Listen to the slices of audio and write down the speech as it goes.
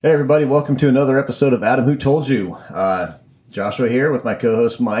Hey everybody, welcome to another episode of Adam Who Told You. Joshua here with my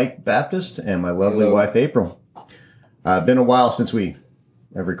co-host Mike Baptist and my lovely wife April. Been a while since we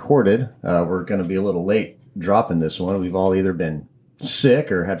have recorded. We're going to be a little late dropping this one. We've all either been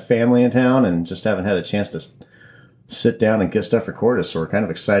sick or had family in town and just haven't had a chance to sit down and get stuff recorded. So we're kind of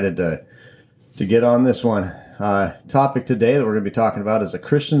excited to get on this one. Topic today that we're going to be talking about is a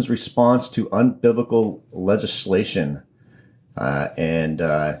Christian's response to unbiblical legislation. And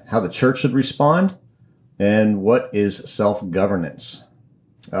how the church should respond, and what is self-governance.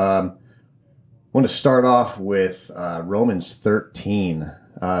 I want to start off with Romans 13.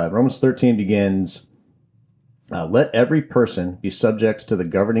 Romans 13 begins, let every person be subject to the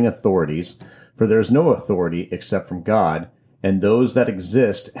governing authorities, for there is no authority except from God, and those that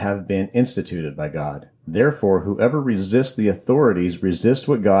exist have been instituted by God. Therefore, whoever resists the authorities resists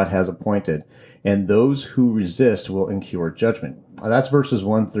what God has appointed, and those who resist will incur judgment. That's verses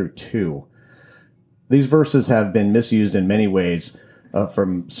 1 through 2. These verses have been misused in many ways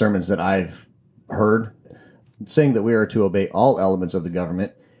from sermons that I've heard, saying that we are to obey all elements of the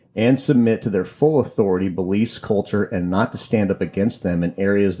government and submit to their full authority, beliefs, culture, and not to stand up against them in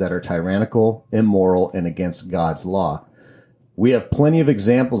areas that are tyrannical, immoral, and against God's law. We have plenty of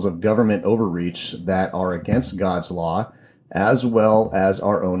examples of government overreach that are against God's law, as well as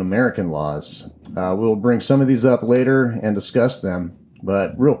our own American laws. We'll bring some of these up later and discuss them,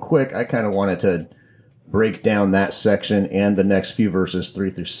 but real quick, I kind of wanted to break down that section and the next few verses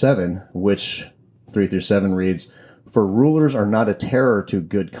 3 through 7, which 3 through 7 reads, "For rulers are not a terror to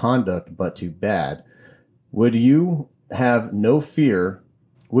good conduct, but to bad. Would you have no fear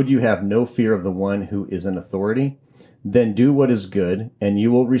of the one who is in authority? Then do what is good, and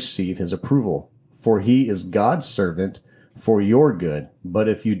you will receive his approval. For he is God's servant for your good. But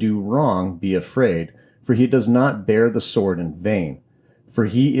if you do wrong, be afraid, for he does not bear the sword in vain. For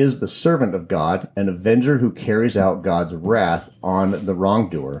he is the servant of God, an avenger who carries out God's wrath on the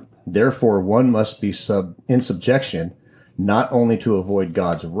wrongdoer. Therefore, one must be in subjection, not only to avoid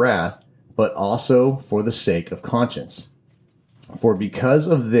God's wrath, but also for the sake of conscience. For because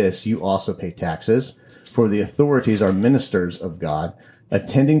of this you also pay taxes, for the authorities are ministers of God,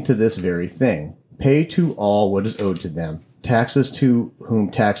 attending to this very thing. Pay to all what is owed to them, taxes to whom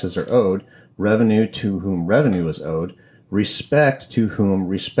taxes are owed, revenue to whom revenue is owed, respect to whom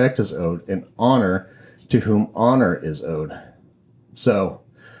respect is owed, and honor to whom honor is owed." So,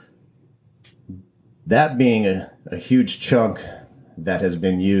 that being a huge chunk that has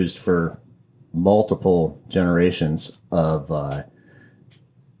been used for multiple generations of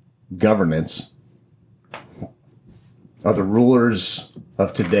governance, are the rulers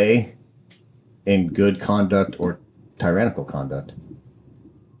of today in good conduct or tyrannical conduct?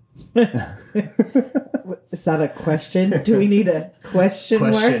 Is that a question? Do we need a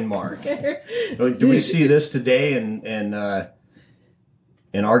question mark? Do we see this today in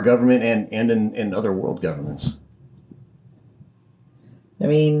our government and in other world governments? I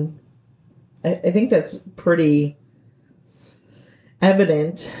mean, I think that's pretty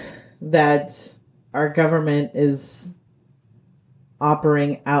evident that our government is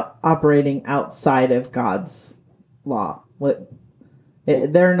operating outside of God's law.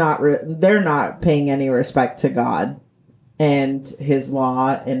 They're not paying any respect to God and his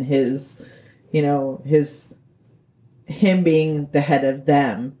law and him being the head of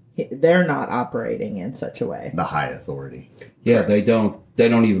them. They're not operating in such a way. The high authority. Yeah, they don't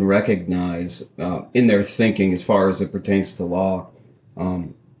even recognize in their thinking, as far as it pertains to law,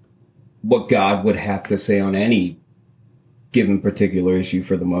 what God would have to say on any given particular issue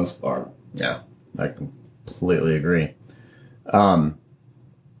for the most part. Yeah, I completely agree.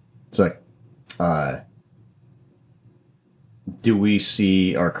 It's like, do we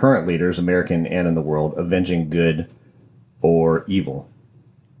see our current leaders, American and in the world, avenging good or evil?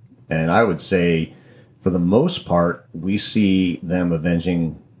 And I would say, for the most part, we see them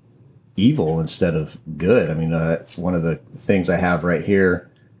avenging evil instead of good. I mean, one of the things I have right here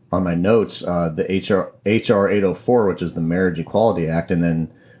on my notes, the HR 804, which is the Marriage Equality Act, and then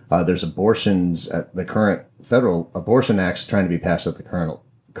there's abortions at the current federal abortion acts trying to be passed at the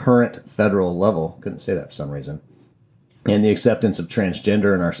current federal level. Couldn't say that for some reason. And the acceptance of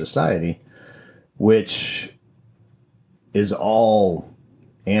transgender in our society, which is all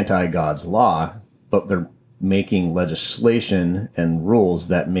anti-God's law, but they're making legislation and rules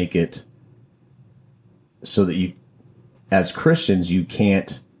that make it so that you, as Christians, you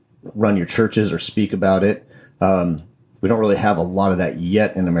can't run your churches or speak about it. We don't really have a lot of that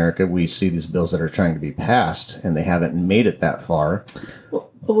yet in America. We see these bills that are trying to be passed, and they haven't made it that far.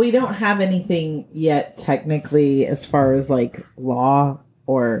 Well, we don't have anything yet technically as far as like law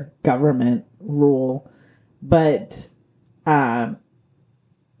or government rule. But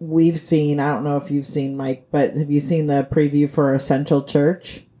we've seen, I don't know if you've seen, Mike, but have you seen the preview for Essential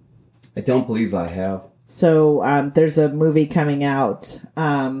Church? I don't believe I have. So there's a movie coming out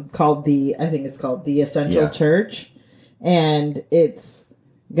called The Essential Church. And it's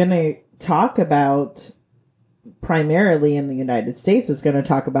going to talk about, primarily in the United States, it's going to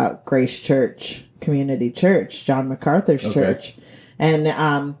talk about Grace Church, Community Church, John MacArthur's church. And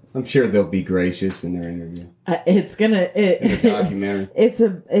I'm sure they'll be gracious in their interview. It's gonna in a documentary.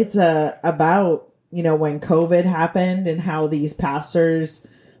 It's about, you know, when COVID happened and how these pastors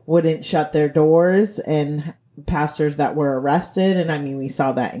wouldn't shut their doors, and pastors that were arrested. And I mean, we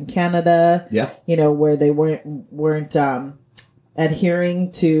saw that in Canada. Yeah. You know, where they weren't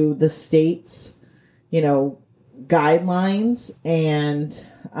adhering to the state's, you know, guidelines, and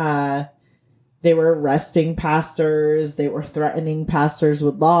they were arresting pastors. They were threatening pastors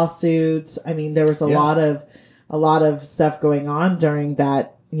with lawsuits. I mean, there was a lot of stuff going on during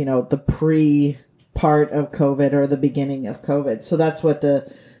that, you know, the pre part of COVID or the beginning of COVID. So that's what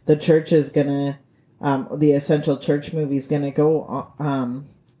the church is gonna, the Essential Church movie is gonna go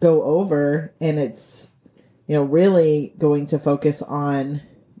over, and it's, you know, really going to focus on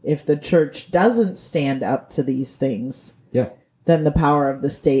if the church doesn't stand up to these things. Yeah. Then the power of the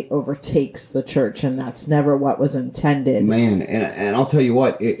state overtakes the church, and that's never what was intended. Man, and I'll tell you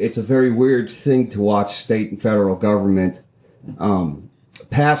what, it's a very weird thing to watch state and federal government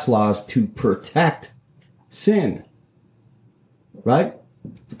pass laws to protect sin, right?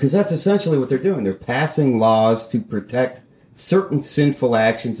 Because that's essentially what they're doing. They're passing laws to protect certain sinful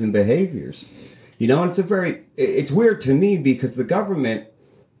actions and behaviors. You know, and it's weird to me because the government,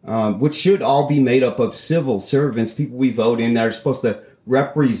 which should all be made up of civil servants, people we vote in that are supposed to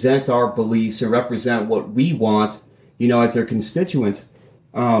represent our beliefs and represent what we want, you know, as their constituents,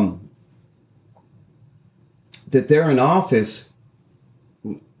 that they're in office.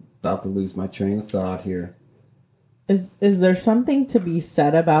 About to lose my train of thought here. Is there something to be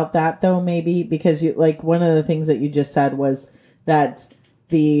said about that, though, maybe? Because you, like, one of the things that you just said was that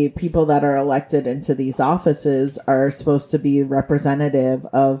the people that are elected into these offices are supposed to be representative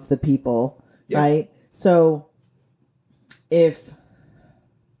of the people, right? So if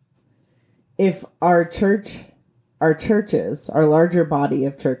our churches, our larger body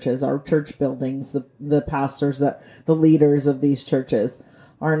of churches, our church buildings, the pastors, the leaders of these churches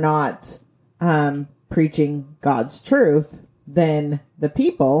are not preaching God's truth, then the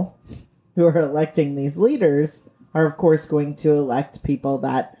people who are electing these leaders are, of course, going to elect people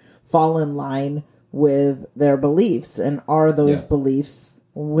that fall in line with their beliefs. And are those beliefs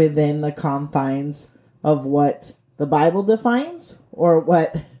within the confines of what the Bible defines, or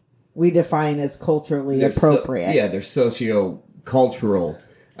what we define as culturally appropriate? They're socio-cultural.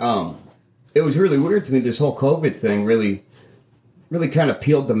 It was really weird to me, this whole COVID thing really kind of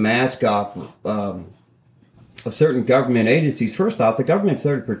peeled the mask off of certain government agencies. First off, the government's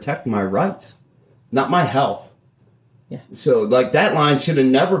there to protect my rights, not my health. Yeah. So, like, that line should have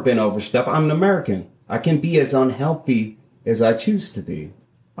never been overstepped. I'm an American. I can be as unhealthy as I choose to be.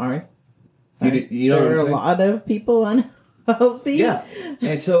 All right. You know there what I'm are saying? a lot of people unhealthy. Yeah.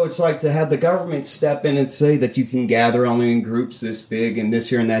 And so it's like to have the government step in and say that you can gather only in groups this big and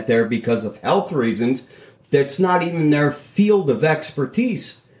this here and that there because of health reasons. That's not even their field of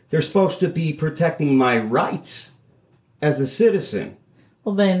expertise. They're supposed to be protecting my rights as a citizen.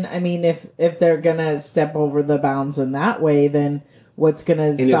 Well, then, I mean, if they're going to step over the bounds in that way, then what's going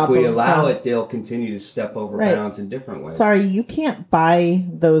to stop them? And if we allow it, they'll continue to step over bounds in different ways. Sorry, you can't buy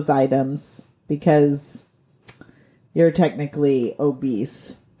those items because you're technically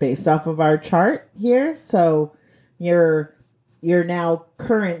obese based off of our chart here. So you're now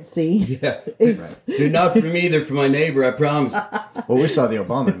currency. Yeah. They're not for me, they're for my neighbor, I promise. Well, we saw the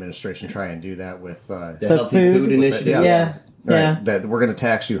Obama administration try and do that with the Healthy Food Initiative. Yeah. Right, that we're going to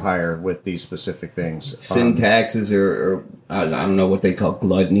tax you higher with these specific things. Sin taxes, or I don't know what they call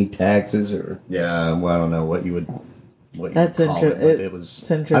gluttony taxes, or well, I don't know what you would That's call it. But it was.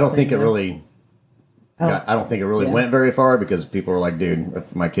 It's interesting. I don't think it really. I don't think it really went very far because people were like, "Dude,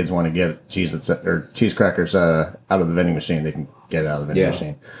 if my kids want to get cheese or cheese crackers out of the vending machine, they can get it out of the vending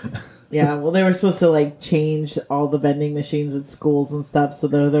machine." Yeah, well, they were supposed to like change all the vending machines at schools and stuff, so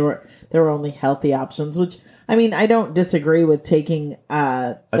there were only healthy options. Which, I mean, I don't disagree with taking.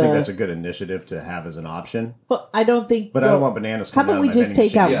 I think that's a good initiative to have as an option. Well, I don't think. But I don't want bananas. How about we just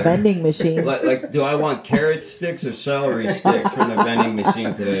take out vending machines? like, do I want carrot sticks or celery sticks from the vending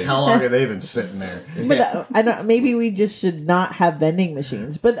machine today? How long have they been sitting there? But I don't. Maybe we just should not have vending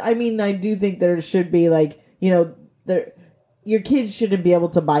machines. But I mean, I do think there should be, like, you know, your kids shouldn't be able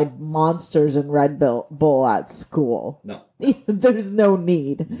to buy Monsters and Red Bull at school. No. There's no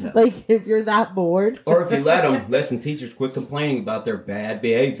need. No. Like, if you're that bored. Or if you let them, listen, teachers quit complaining about their bad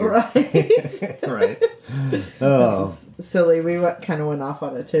behavior. Right. Right. Oh. Silly. We kind of went off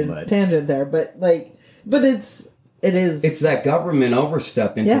on a tangent there. But, like, but it is. It's that government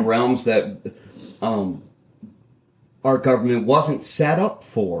overstep into realms that our government wasn't set up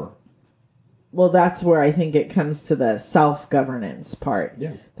for. Well, that's where I think it comes to the self-governance part.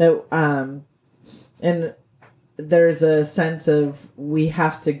 Yeah. That and there's a sense of we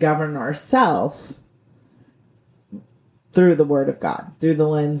have to govern ourselves through the Word of God, through the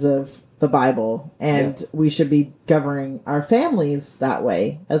lens of the Bible, and we should be governing our families that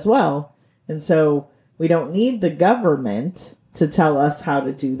way as well. And so we don't need the government to tell us how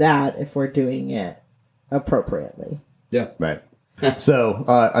to do that if we're doing it appropriately. Yeah. Right. So,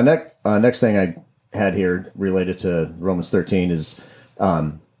 next thing I had here related to Romans 13 is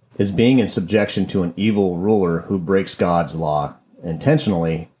being in subjection to an evil ruler who breaks God's law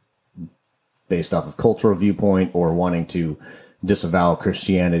intentionally based off of cultural viewpoint or wanting to disavow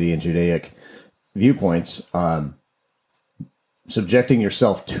Christianity and Judaic viewpoints. Subjecting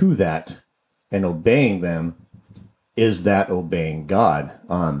yourself to that and obeying them, is that obeying God?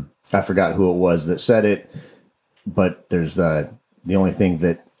 I forgot who it was that said it, but there's the only thing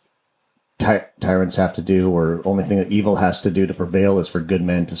that tyrants have to do, or only thing that evil has to do to prevail, is for good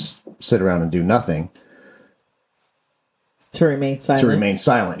men to sit around and do nothing. To remain silent. To remain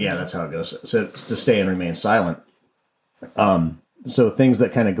silent. Yeah, that's how it goes. So to stay and remain silent. So things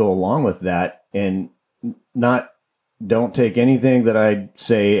that kind of go along with that, and don't take anything that I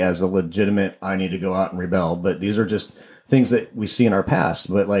say as a legitimate, I need to go out and rebel, but these are just things that we see in our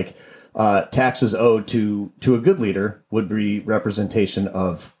past. But like, taxes owed to a good leader would be representation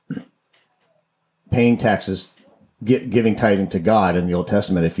of paying taxes, giving tithing to God in the Old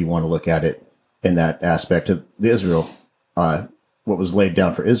Testament, if you want to look at it in that aspect of the Israel, what was laid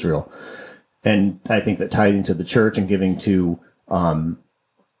down for Israel. And I think that tithing to the church and giving to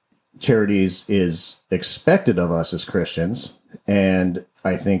charities is expected of us as Christians. And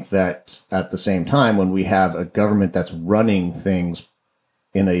I think that at the same time, when we have a government that's running things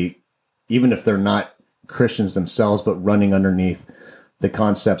even if they're not Christians themselves, but running underneath the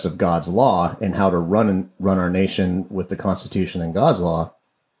concepts of God's law and how to run our nation with the Constitution and God's law,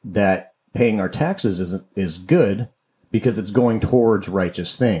 that paying our taxes is good because it's going towards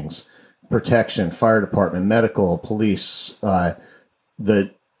righteous things. Protection, fire department, medical, police,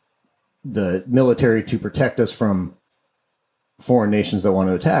 the military to protect us from foreign nations that want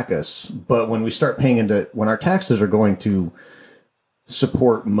to attack us. But when we start when our taxes are going to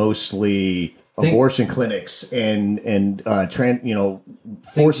support mostly abortion clinics and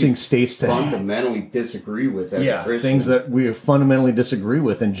forcing states to fundamentally disagree with as a Christian. Things that we fundamentally disagree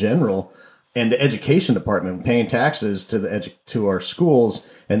with in general, and the education department paying taxes to our schools,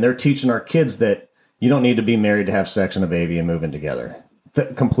 and they're teaching our kids that you don't need to be married to have sex and a baby and move in together.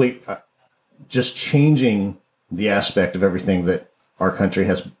 Just changing the aspect of everything that our country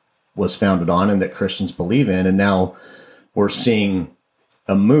was founded on and that Christians believe in, and now we're seeing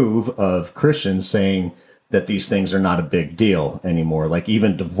a move of Christians saying that these things are not a big deal anymore. Like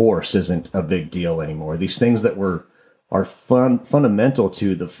even divorce isn't a big deal anymore. These things that are fundamental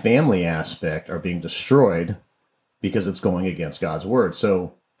to the family aspect are being destroyed because it's going against God's word.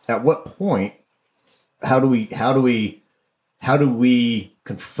 So at what point, how do we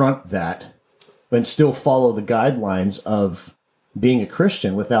confront that and still follow the guidelines of being a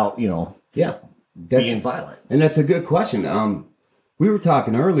Christian without, being violent? And that's a good question. We were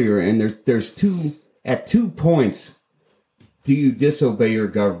talking earlier, and there's two points do you disobey your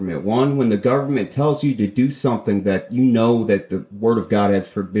government. One, when the government tells you to do something that you know that the Word of God has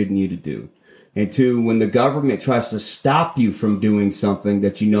forbidden you to do. And two, when the government tries to stop you from doing something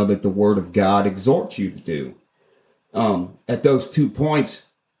that you know that the Word of God exhorts you to do. At those 2 points,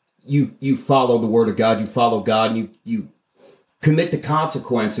 you follow the Word of God, you follow God, and you commit the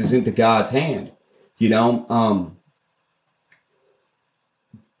consequences into God's hand,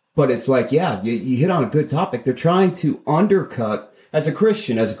 But it's like, you hit on a good topic. They're trying to undercut, as a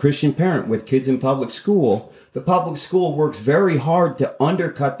Christian parent with kids in public school, the public school works very hard to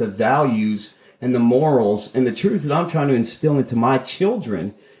undercut the values and the morals and the truths that I'm trying to instill into my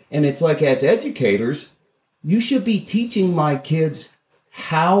children. And it's like, as educators, you should be teaching my kids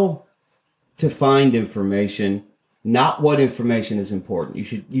how to find information, not what information is important.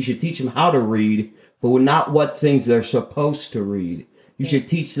 You should teach them how to read, but not what things they're supposed to read. You should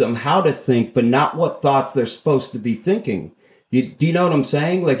teach them how to think, but not what thoughts they're supposed to be thinking. Do you know what I'm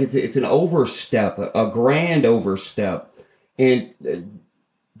saying? Like it's an overstep, a grand overstep And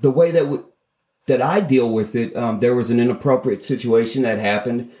the way that I deal with it, there was an inappropriate situation that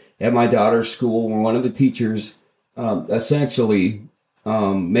happened at my daughter's school where one of the teachers essentially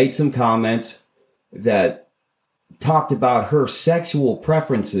made some comments that talked about her sexual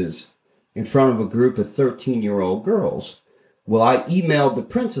preferences in front of a group of 13-year-old girls. Well, I emailed the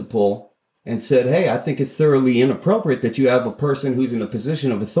principal and said, hey, I think it's thoroughly inappropriate that you have a person who's in a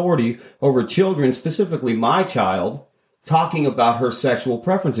position of authority over children, specifically my child, talking about her sexual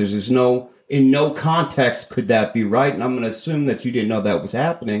preferences. In no context could that be right. And I'm going to assume that you didn't know that was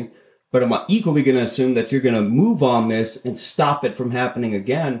happening, but I'm equally going to assume that you're going to move on this and stop it from happening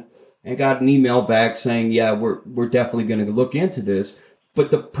again. And got an email back saying, yeah, we're definitely going to look into this.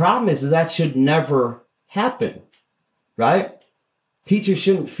 But the problem is that should never happen, right? Teachers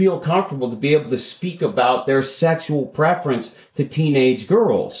shouldn't feel comfortable to be able to speak about their sexual preference to teenage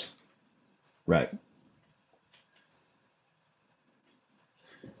girls. Right.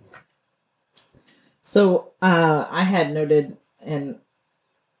 So I had noted in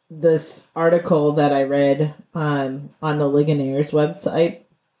this article that I read on the Ligoniers website.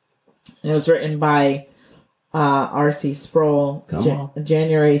 It was written by R.C. Sproul,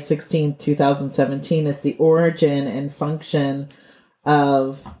 January 16, 2017. It's the origin and function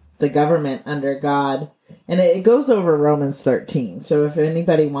of the government under God. And it goes over Romans 13. So if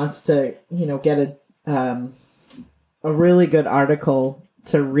anybody wants to, get a really good article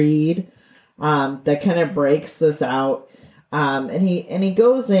to read that kind of breaks this out. And he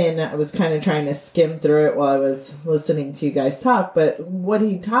goes in, I was kind of trying to skim through it while I was listening to you guys talk, but what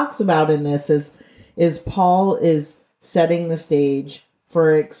he talks about in this is Paul is setting the stage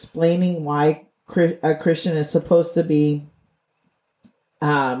for explaining why a Christian is supposed to be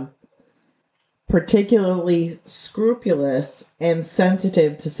particularly scrupulous and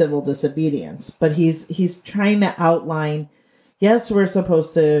sensitive to civil disobedience. But he's trying to outline, yes, we're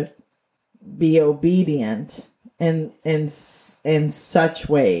supposed to be obedient in such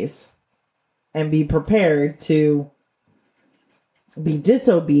ways and be prepared to be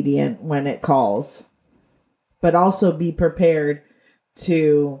disobedient when it calls, but also be prepared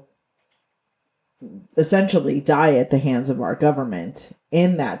to essentially die at the hands of our government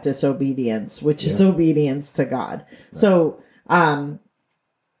in that disobedience, which is obedience to God. Right. So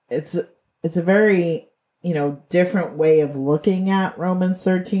it's a very different way of looking at Romans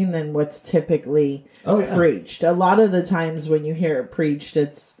 13 than what's typically preached. A lot of the times when you hear it preached,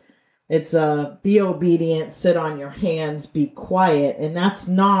 it's be obedient, sit on your hands, be quiet, and that's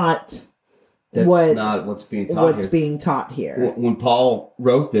not what's being taught here. When Paul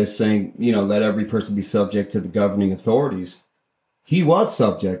wrote this saying, let every person be subject to the governing authorities, he was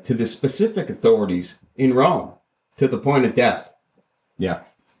subject to the specific authorities in Rome to the point of death. Yeah.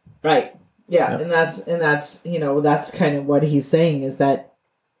 Right. Yeah, yep. and that's kind of what he's saying is that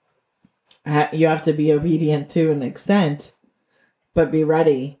you have to be obedient to an extent, but be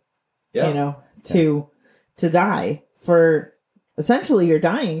ready, to die for. Essentially, you're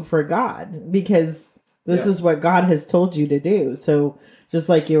dying for God because this is what God has told you to do. So, just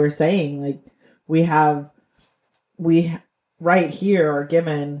like you were saying, like we right here are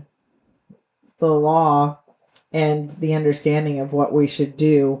given the law and the understanding of what we should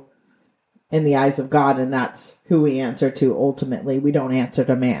do in the eyes of God, and that's who we answer to ultimately. We don't answer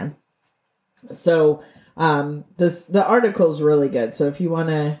to man. So the article is really good. So if you want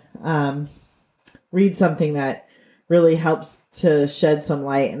to read something that really helps to shed some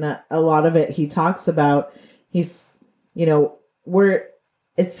light, and a lot of it he talks about, it's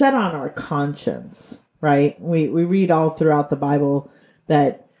set on our conscience, right? We read all throughout the Bible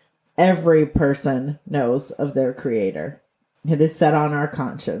that every person knows of their Creator. It is set on our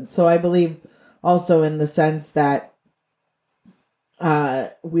conscience. So I believe also in the sense that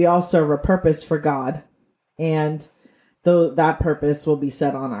we all serve a purpose for God, and though that purpose will be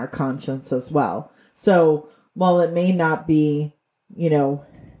set on our conscience as well. So while it may not be,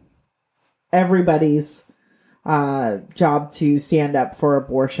 everybody's job to stand up for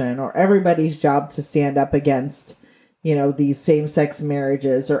abortion, or everybody's job to stand up against, these same-sex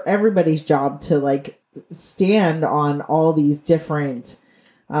marriages, or everybody's job to stand on all these different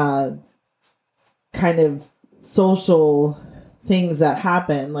kind of social things that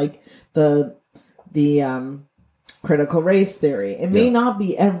happen, like the critical race theory. It may not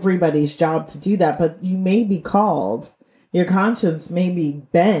be everybody's job to do that, but you may be called. Your conscience may be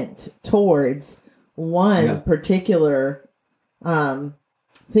bent towards one particular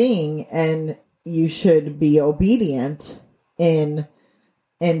thing, and you should be obedient in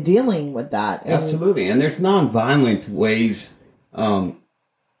dealing with that. Absolutely. And there's nonviolent ways to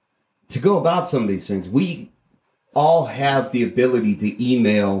go about some of these things. all have the ability to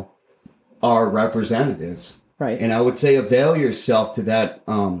email our representatives. Right. And I would say avail yourself to that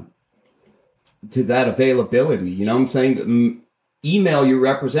availability. You know what I'm saying? Email your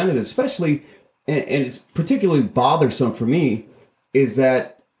representative, especially, and it's particularly bothersome for me, is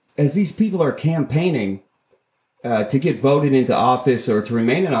that as these people are campaigning to get voted into office or to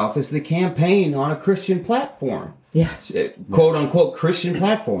remain in office, they campaign on a Christian platform. Yeah. Quote unquote Christian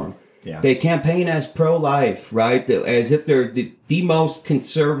platform. Yeah. They campaign as pro-life, right? As if they're the most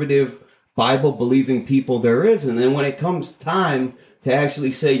conservative, Bible-believing people there is. And then when it comes time to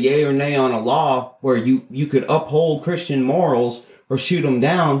actually say yay or nay on a law where you could uphold Christian morals or shoot them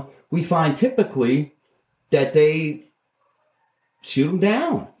down, we find typically that they shoot them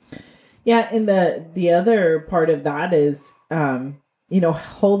down. Yeah, and the other part of that is,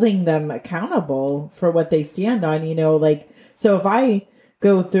 holding them accountable for what they stand on. So if I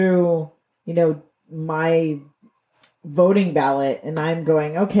go through, my voting ballot and I'm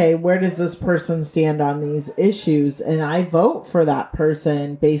going, okay, where does this person stand on these issues? And I vote for that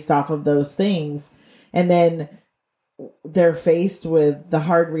person based off of those things. And then they're faced with the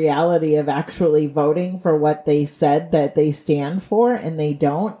hard reality of actually voting for what they said that they stand for, and they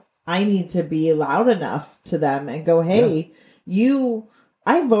don't. I need to be loud enough to them and go, hey,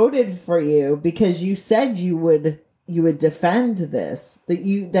 I voted for you because you said you would defend this, that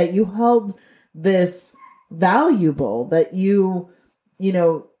you held this valuable, that you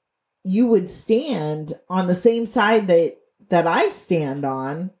would stand on the same side that I stand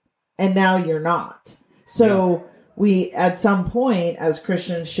on, and now you're not. So we, at some point as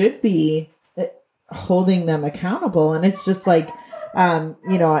Christians, should be holding them accountable. And it's just like, you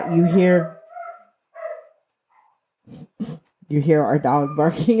hear our dog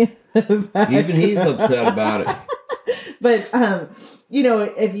barking. Even he's upset about it. But,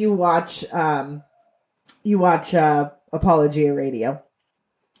 if you watch Apologia Radio,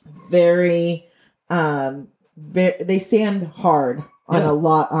 very, they stand hard on a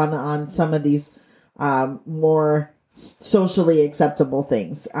lot, on some of these more socially acceptable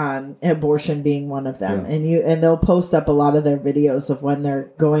things, abortion being one of them. And they'll post up a lot of their videos of when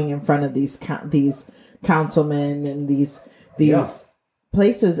they're going in front of these councilmen and these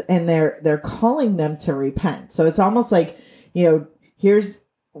places, and they're calling them to repent. So it's almost like,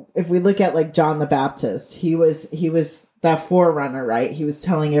 if we look at like John the Baptist, he was that forerunner, right? He was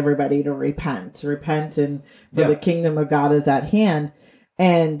telling everybody to repent, and for the kingdom of God is at hand.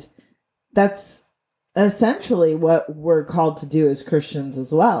 And that's essentially what we're called to do as Christians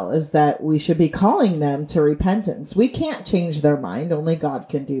as well, is that we should be calling them to repentance. We can't change their mind. Only God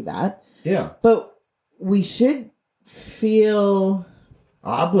can do that. Yeah. But we should feel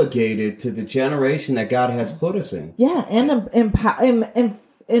obligated to the generation that God has put us in. Yeah. And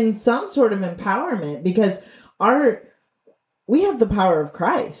in some sort of empowerment, because we have the power of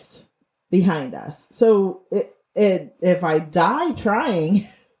Christ behind us. So if I die trying,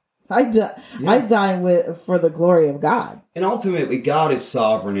 I die for the glory of God. And ultimately, God is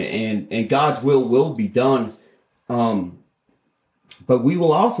sovereign, and God's will be done. But we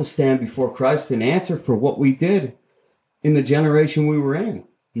will also stand before Christ and answer for what we did in the generation we were in.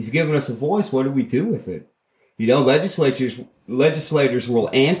 He's given us a voice. What do we do with it? Legislators will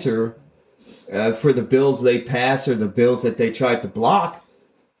answer for the bills they passed or the bills that they tried to block.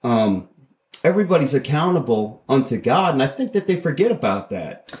 Everybody's accountable unto God, and I think that they forget about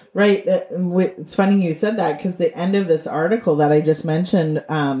that. Right. It's funny you said that, because the end of this article that I just mentioned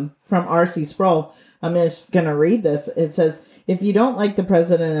from R.C. Sproul, I'm just going to read this. It says, if you don't like the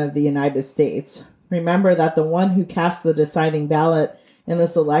President of the United States, remember that the one who cast the deciding ballot in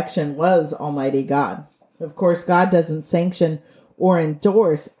this election was Almighty God. Of course, God doesn't sanction or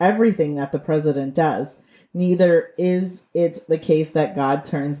endorse everything that the president does. Neither is it the case that God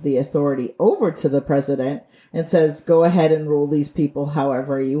turns the authority over to the president and says, go ahead and rule these people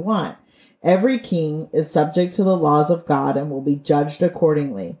however you want. Every king is subject to the laws of God and will be judged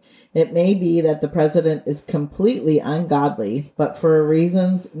accordingly. It may be that the president is completely ungodly, but for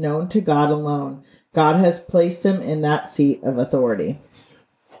reasons known to God alone, God has placed him in that seat of authority.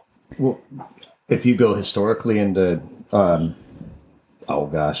 Well, if you go historically into,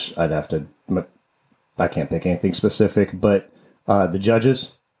 I can't pick anything specific, but the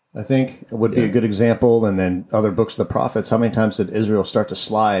Judges, I think, would be a good example. And then other books of the prophets. How many times did Israel start to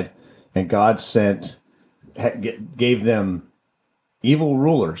slide, and God gave them evil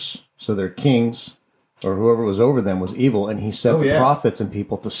rulers, so their kings or whoever was over them was evil, and he sent the prophets and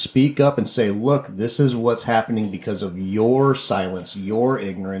people to speak up and say, look, this is what's happening because of your silence, your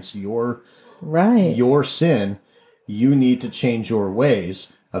ignorance, your sin. You need to change your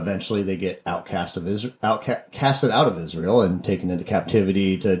ways. eventually they get casted out of Israel and taken into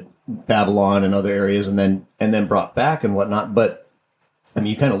captivity to Babylon and other areas, and then brought back and whatnot. But I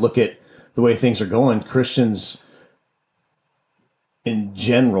mean, you kind of look at the way things are going. Christians in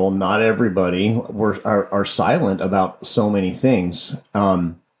general, not everybody, are silent about so many things,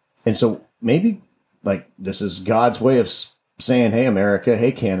 and so maybe like this is God's way of saying, "Hey, America.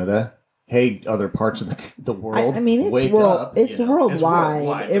 Hey, Canada. Hey, other parts of the world." I mean, it's wake up, it's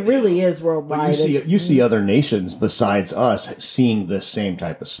worldwide. It really is worldwide. You see other nations besides us seeing the same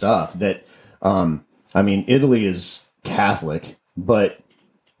type of stuff. That, I mean, Italy is Catholic, but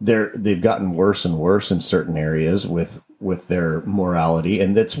they've gotten worse and worse in certain areas with their morality,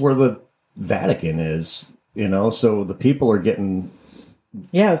 and that's where the Vatican is. So the people are getting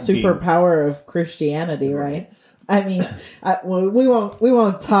superpower of Christianity, right? I mean, we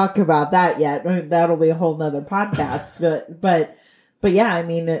won't talk about that yet. That'll be a whole nother podcast. but yeah, I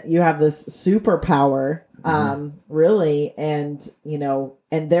mean, you have this superpower, really, and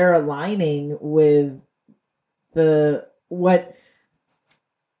and they're aligning with what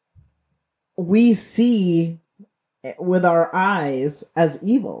we see with our eyes as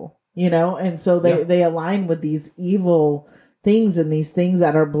evil, and so they align with these evil things and these things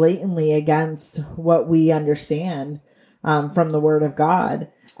that are blatantly against what we understand from the Word of God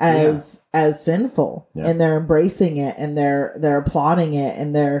as sinful, and they're embracing it, and they're applauding it,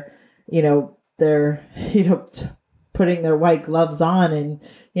 and they're putting their white gloves on, and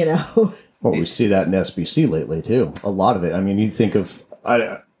Well, we see that in SBC lately too. A lot of it. I mean, you think of,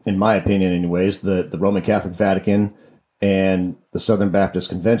 in my opinion, anyways, the Roman Catholic Vatican and the Southern Baptist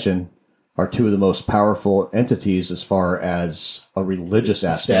Convention are two of the most powerful entities as far as a religious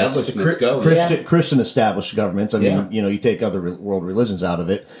aspect. Christian established governments. I mean, you take other world religions out of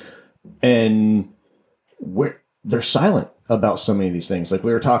it, and they're silent about so many of these things. Like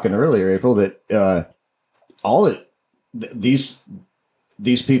we were talking earlier, April, that these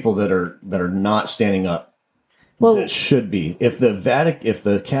people that are not standing up, that should be. If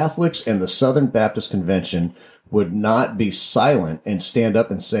the Catholics and the Southern Baptist Convention would not be silent and stand up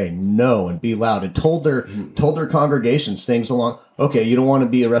and say no and be loud and told their congregations things along, okay, you don't want to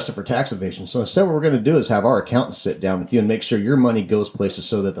be arrested for tax evasion. So instead what we're going to do is have our accountants sit down with you and make sure your money goes places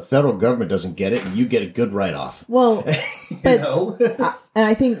so that the federal government doesn't get it and you get a good write-off. Well, and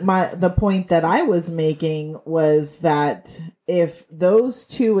I think the point that I was making was that if those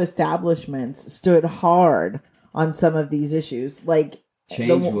two establishments stood hard on some of these issues, like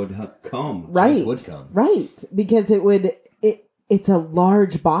change would come. Right. Change would come. Right. Because it's a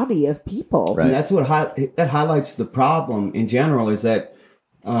large body of people. Right. And that's what that highlights the problem in general is that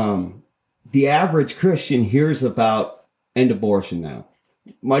the average Christian hears about end abortion now.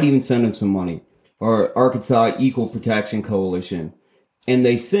 Might even send them some money. Or Arkansas Equal Protection Coalition. And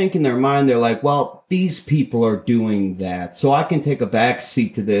they think in their mind, they're like, well, these people are doing that. So I can take a back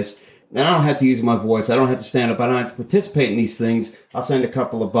seat to this. And I don't have to use my voice. I don't have to stand up. I don't have to participate in these things. I'll send a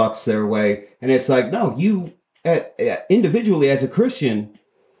couple of bucks their way. And it's like, no, you individually as a Christian,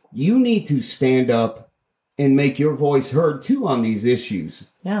 you need to stand up and make your voice heard too on these issues.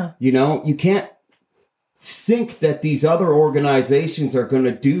 Yeah. You can't think that these other organizations are going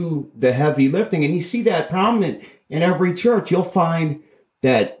to do the heavy lifting. And you see that prominent in every church. You'll find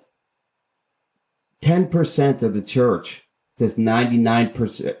that 10% of the church does 99%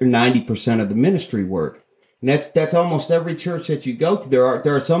 or 90% of the ministry work. And that's almost every church that you go to. There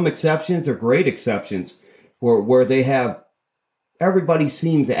are some exceptions, they're great exceptions, where they have everybody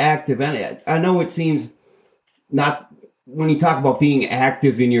seems active. And I know it seems not when you talk about being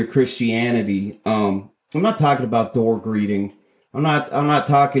active in your Christianity, I'm not talking about door greeting. I'm not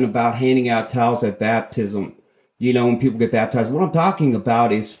talking about handing out towels at baptism, when people get baptized. What I'm talking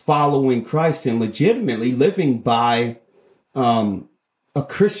about is following Christ and legitimately living by a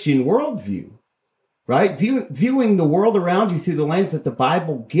Christian worldview, right? Viewing the world around you through the lens that the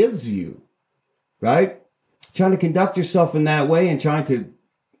Bible gives you, right? Trying to conduct yourself in that way and trying to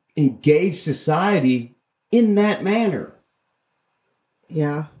engage society in that manner.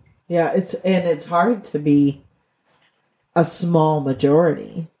 Yeah. Yeah. It's hard to be a small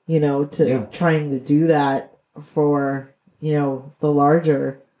majority, trying to do that for, the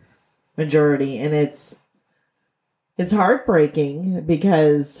larger majority. And it's heartbreaking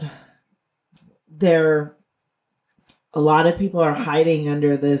because a lot of people are hiding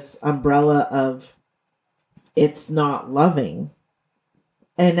under this umbrella of it's not loving.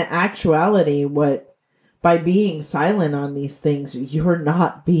 In actuality, by being silent on these things, you're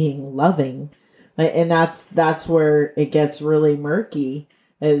not being loving. And that's where it gets really murky,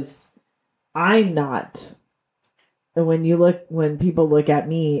 is I'm not when people look at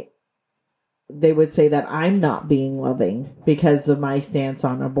me, they would say that I'm not being loving because of my stance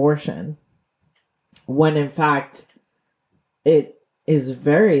on abortion, when in fact it is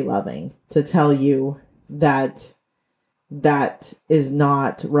very loving to tell you that that is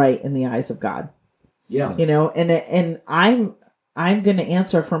not right in the eyes of God. Yeah. And I'm going to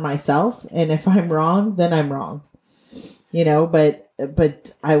answer for myself, and if I'm wrong, then I'm wrong.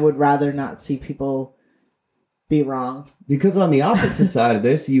 But I would rather not see people be wrong. Because on the opposite side of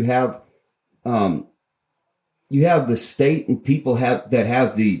this, you have the state and people have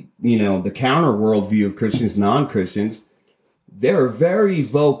the the counter worldview of Christians, non-Christians. They're very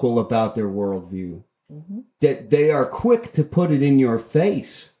vocal about their worldview. Mm-hmm. That they are quick to put it in your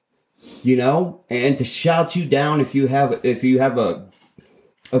face, and to shout you down if you have a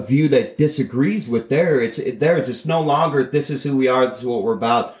view that disagrees with theirs. It's no longer, this is who we are, this is what we're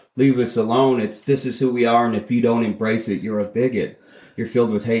about, leave us alone. It's, this is who we are, and if you don't embrace it, you're a bigot. You're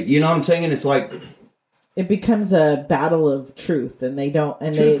filled with hate. You know what I'm saying? And it's like, it becomes a battle of truth, and they don't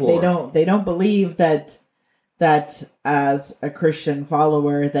believe that as a Christian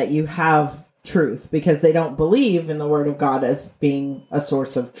follower that you have truth, because they don't believe in the Word of God as being a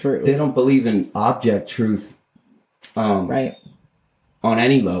source of truth. They don't believe in object truth, right? On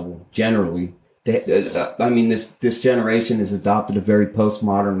any level, generally. This generation has adopted a very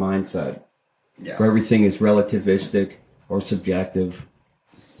postmodern mindset, where everything is relativistic or subjective.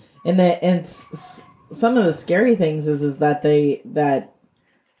 And some of the scary things is that they've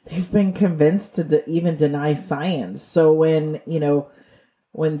been convinced to even deny science. So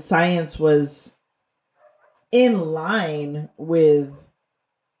when science was in line with,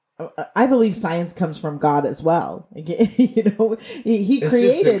 I believe science comes from God as well. He it's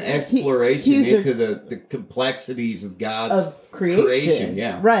created just an exploration into the complexities of God's creation.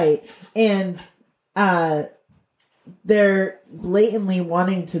 Yeah, right. And they're blatantly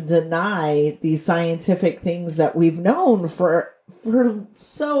wanting to deny these scientific things that we've known for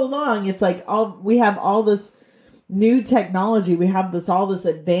so long. It's like we have all this new technology, we have all this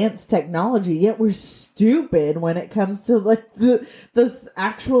advanced technology, yet we're stupid when it comes to like the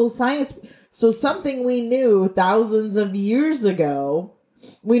actual science. So something we knew thousands of years ago,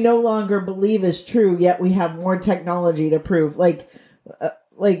 we no longer believe is true, yet we have more technology to prove. Like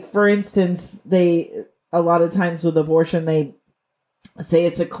for instance, a lot of times with abortion, they say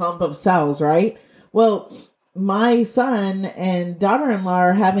it's a clump of cells, right? Well, my son and daughter-in-law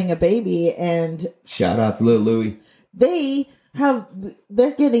are having a baby, and shout out to little Louie. They're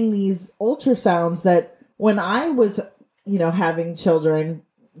getting these ultrasounds that when I was, having children,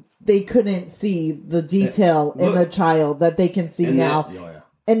 they couldn't see the detail in the child that they can see now.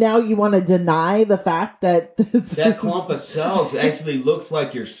 And now you want to deny the fact that that clump of cells actually looks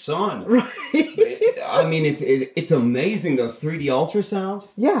like your son. Right. I mean, it's amazing, those 3D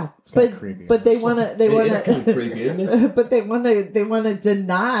ultrasounds. Yeah, creepy, but they want to it's kind of creepy, isn't it? But they want to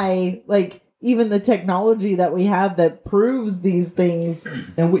deny like even the technology that we have that proves these things.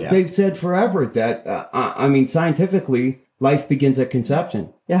 And they've said forever that scientifically, life begins at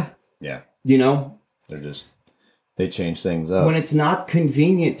conception. Yeah. Yeah. They change things up. When it's not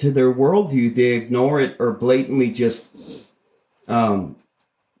convenient to their worldview, they ignore it or blatantly just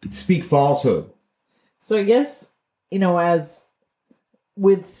speak falsehood. So I guess, as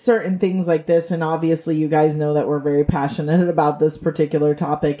with certain things like this, and obviously you guys know that we're very passionate about this particular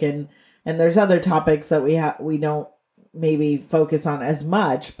topic, and there's other topics that we don't maybe focus on as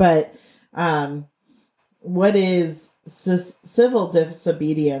much, but what is civil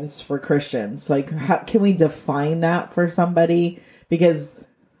disobedience for Christians? Like, how can we define that for somebody? Because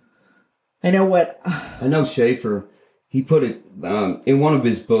I know Schaeffer, he put it in one of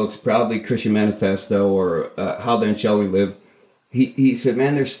his books, Proudly Christian Manifesto, or How Then Shall We Live. He said,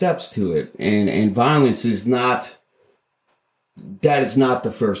 man, there's steps to it, and violence is not. That is not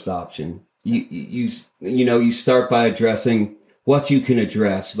the first option. You start by addressing what you can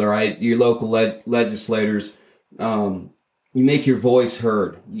address. All right, your local legislators. You make your voice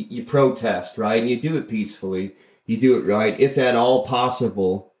heard. You protest, right, and you do it peacefully. You do it right. If at all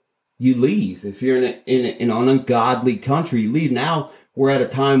possible, you leave. If you're in an ungodly country, you leave. Now we're at a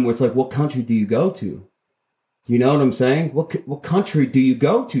time where it's like, what country do you go to? You know what I'm saying? What country do you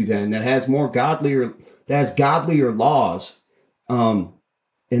go to then that has godlier laws? And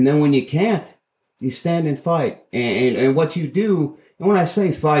then when you can't, you stand and fight. And what you do, and when I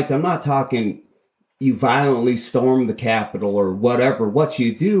say fight, I'm not talking you violently storm the Capitol or whatever. What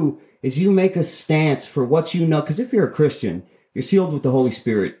you do is you make a stance for what you know. Because if you're a Christian, you're sealed with the Holy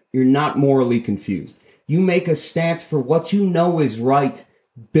Spirit. You're not morally confused. You make a stance for what you know is right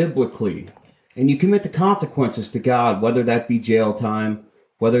biblically. and you commit the consequences to God, whether that be jail time,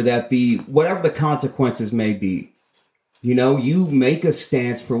 whether that be whatever the consequences may be. You know, you make a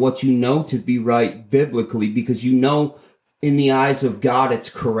stance for what you know to be right biblically because you know in the eyes of God it's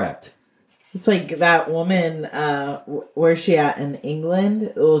correct. It's like that woman, where's she at in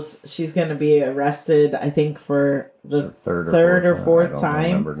England? She's going to be arrested, I think, for the third or fourth time.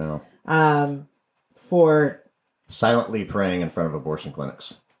 I don't remember now. For silently praying in front of abortion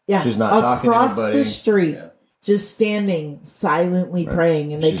clinics. Yeah, she's not talking to anybody. Across the street, just standing silently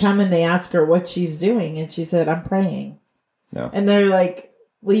praying. And they come and they ask her what she's doing. And she said, I'm praying. Yeah. And they're like,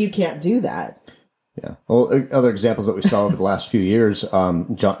 well, you can't do that. Yeah. Well, other examples that we saw over the last few years,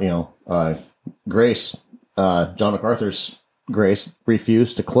 Grace, John MacArthur's Grace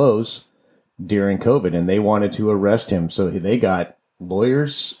refused to close during COVID, and they wanted to arrest him. So they got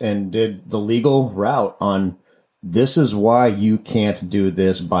lawyers and did the legal route on this is why you can't do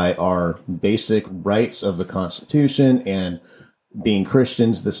this by our basic rights of the Constitution and being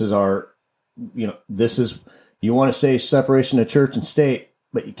Christians. This is our, this is, you want to say separation of church and state,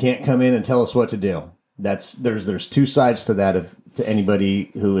 but you can't come in and tell us what to do. There's two sides to that to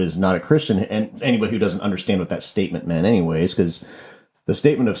anybody who is not a Christian and anybody who doesn't understand what that statement meant anyways, because the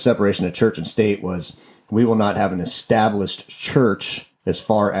statement of separation of church and state was, we will not have an established church as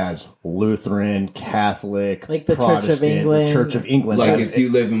far as Lutheran, Catholic, like the Protestant, Church of England. the Church of England. Like if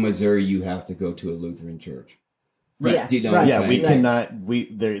you live in Missouri, you have to go to a Lutheran church. Right. Yeah, do you know what I'm saying? We cannot.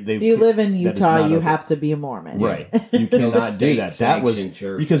 If you live in Utah, you have to be a Mormon. Right. You cannot do that. That was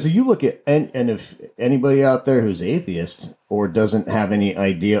because if you look at and if anybody out there who's atheist or doesn't have any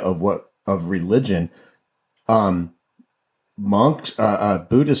idea of religion, monks,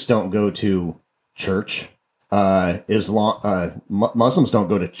 Buddhists don't go to church. Muslims don't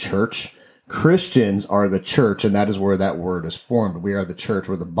go to church. Christians are the church, and that is where that word is formed. We are the church.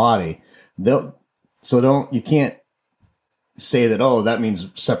 We're the body. You can't say that, that means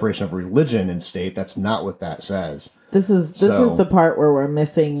separation of religion and state. That's not what that says. This is the part where we're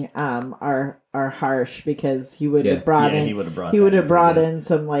missing our Harsh, because he would have brought in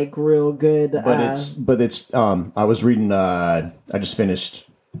some like real good. But it's I was reading. I just finished.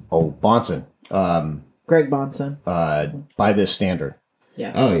 Bahnsen. Greg Bahnsen. By this standard.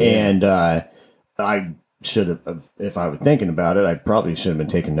 Yeah. Oh yeah. And I should have, if I was thinking about it, I probably should have been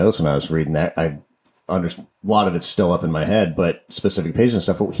taking notes when I was reading that. A lot of it's still up in my head, but specific pages and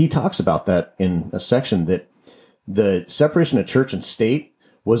stuff. But he talks about that in a section that the separation of church and state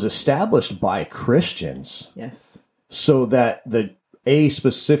was established by Christians. Yes. So that a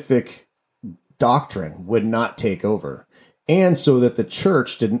specific doctrine would not take over. And so that the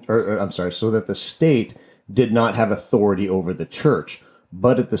church so that the state did not have authority over the church.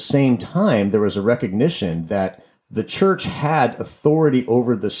 But at the same time, there was a recognition that the church had authority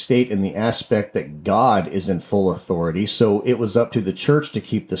over the state in the aspect that God is in full authority. So it was up to the church to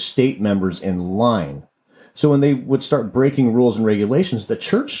keep the state members in line. So when they would start breaking rules and regulations, the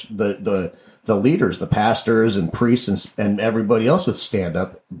church, the leaders, the pastors and priests and everybody else would stand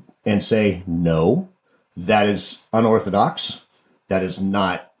up and say, no, that is unorthodox. That is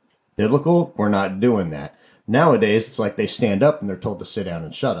not biblical. We're not doing that. Nowadays, it's like they stand up and they're told to sit down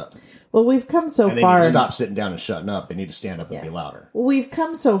and shut up. Well, we've come so and they far. Need to stop sitting down and shutting up. They need to stand up and be louder. Well, we've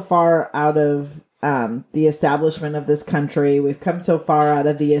come so far out of the establishment of this country. We've come so far out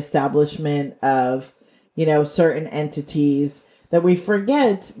of the establishment of, certain entities that we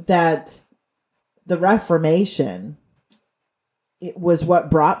forget that the Reformation was what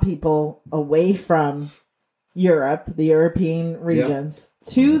brought people away from Europe, the European regions,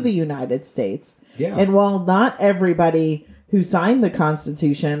 to the United States. Yeah. And while not everybody who signed the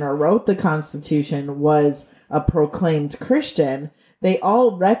Constitution or wrote the Constitution was a proclaimed Christian, they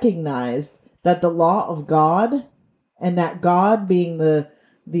all recognized that the law of God and that God being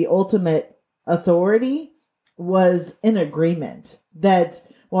the ultimate authority was in agreement. That,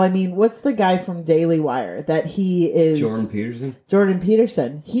 what's the guy from Daily Wire that he is? Jordan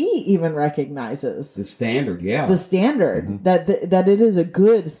Peterson. He even recognizes the standard. Yeah. The standard that it is a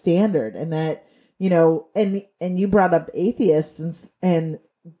good standard, and that, and you brought up atheists and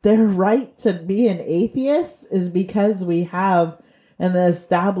their right to be an atheist is because we have an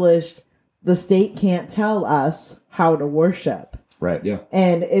established, the state can't tell us how to worship. Right. Yeah.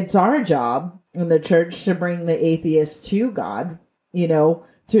 And it's our job in the church to bring the atheists to God,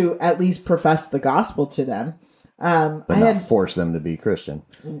 to at least profess the gospel to them. But not force them to be Christian.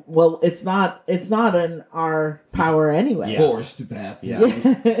 Well, it's not in our power anyway. Forced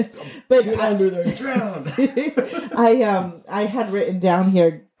baptism. Yeah. But get under there, drown. I had written down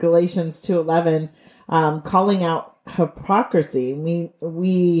here Galatians 2:11, calling out hypocrisy.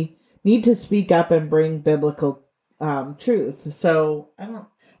 We need to speak up and bring biblical truth. So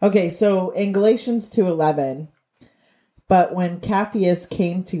so in Galatians 2:11, but when Caphias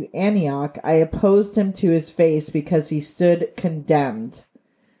came to Antioch, I opposed him to his face because he stood condemned.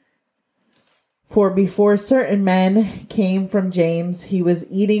 For before certain men came from James, he was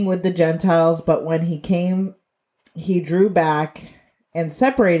eating with the Gentiles, but when he came, he drew back and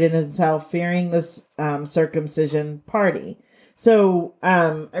separated himself, fearing this circumcision party. So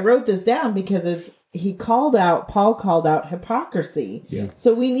I wrote this down because Paul called out hypocrisy. Yeah.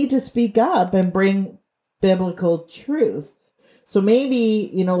 So we need to speak up and bring biblical truth. So maybe,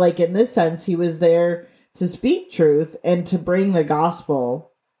 like in this sense, he was there to speak truth and to bring the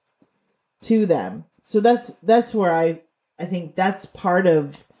gospel to them. So that's where I think that's part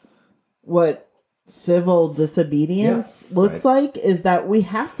of what civil disobedience looks like, is that we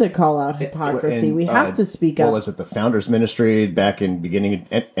have to call out hypocrisy. And, we have to speak up. What was it? The Founders Ministry back in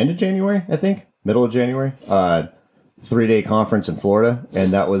end of January, I think, middle of January, 3-day conference in Florida.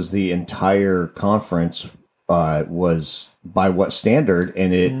 And that was the entire conference was by what standard?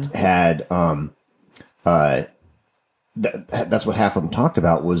 And it had, that's what half of them talked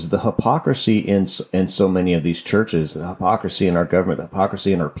about, was the hypocrisy in so many of these churches, the hypocrisy in our government, the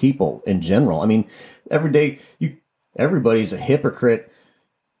hypocrisy in our people in general. I mean, every day everybody's a hypocrite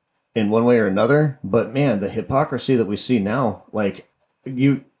in one way or another, but man, the hypocrisy that we see now, like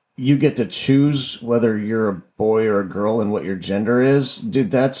you get to choose whether you're a boy or a girl and what your gender is,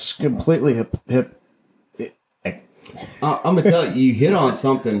 dude. That's completely I'm gonna tell you, you hit on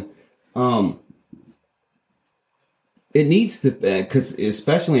something. It needs to, because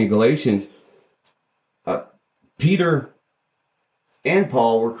especially in Galatians, Peter and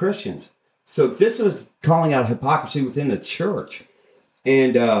Paul were Christians. So this was calling out hypocrisy within the church.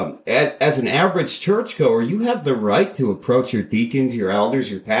 And as an average churchgoer, you have the right to approach your deacons, your elders,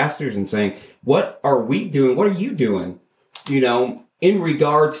 your pastors, and saying, what are we doing? What are you doing? In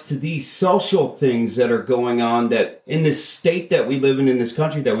regards to these social things that are going on, that in this state that we live in this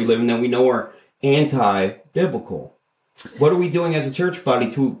country that we live in, that we know are anti-biblical. What are we doing as a church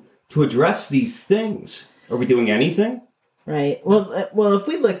body to address these things? Are we doing anything? Right. Well, if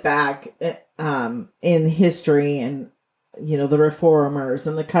we look back in history, and the Reformers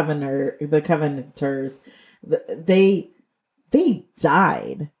and the Covenanters, they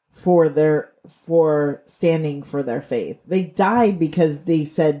died for standing for their faith. They died because they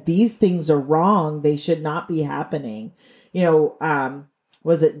said these things are wrong. They should not be happening.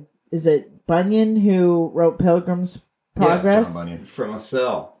 Is it Bunyan who wrote Pilgrim's Progress? John Bunyan. From a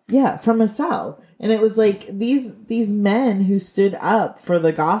cell. Yeah, from a cell. And it was like these men who stood up for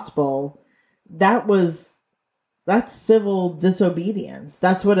the gospel, that's civil disobedience.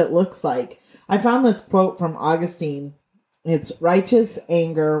 That's what it looks like. I found this quote from Augustine. It's, righteous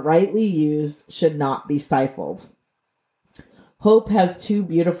anger, rightly used, should not be stifled. Hope has 2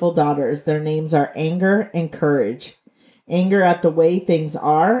 beautiful daughters. Their names are Anger and Courage. Anger at the way things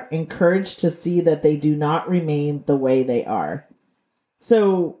are, and courage to see that they do not remain the way they are.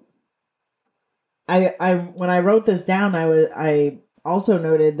 So, I when I wrote this down, I also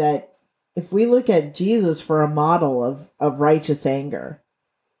noted that if we look at Jesus for a model of righteous anger,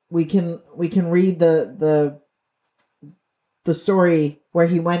 we can read the story where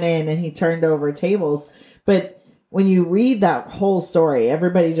he went in and he turned over tables, but when you read that whole story,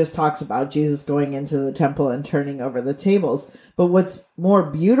 everybody just talks about Jesus going into the temple and turning over the tables. But what's more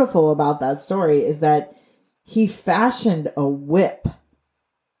beautiful about that story is that he fashioned a whip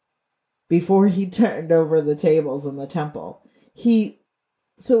before he turned over the tables in the temple. He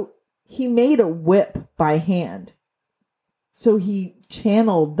made a whip by hand. So he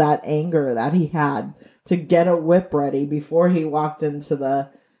channeled that anger that he had to get a whip ready before he walked into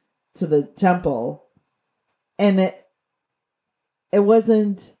the temple. And it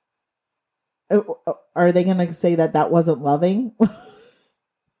wasn't, are they going to say that wasn't loving?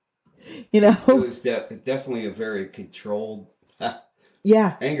 It was definitely a very controlled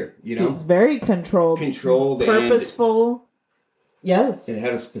anger, It's very controlled, purposeful. Yes. It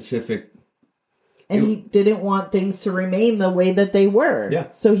had a specific... And he didn't want things to remain the way that they were.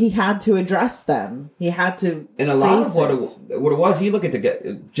 Yeah. So he had to address them. He had to. And a lot of what it was, you look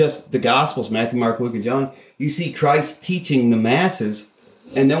at just the Gospels, Matthew, Mark, Luke, and John, you see Christ teaching the masses.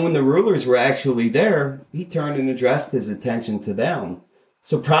 And then when the rulers were actually there, he turned and addressed his attention to them.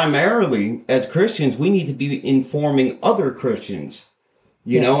 So primarily, as Christians, we need to be informing other Christians.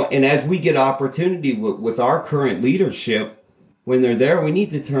 You know, and as we get opportunity with our current leadership, when they're there, we need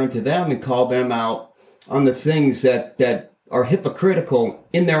to turn to them and call them out on the things that are hypocritical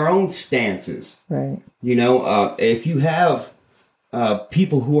in their own stances. Right. If you have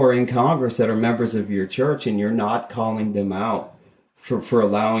people who are in Congress that are members of your church, and you're not calling them out for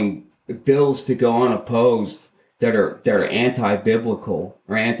allowing bills to go unopposed that are anti-biblical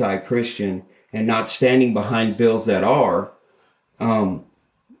or anti-Christian, and not standing behind bills that are. Well,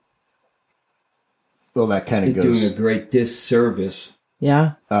 that kind of goes doing a great disservice.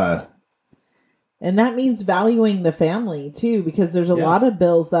 Yeah. And that means valuing the family too, because there's a lot of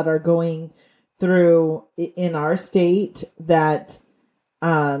bills that are going through in our state that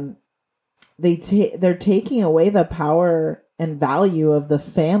they're taking away the power and value of the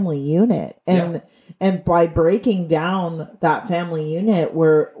family unit, and by breaking down that family unit,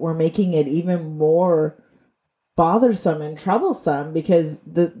 we're making it even more bothersome and troublesome, because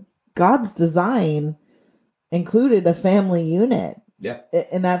God's design included a family unit. Yeah.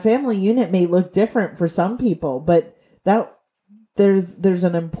 And that family unit may look different for some people, but that there's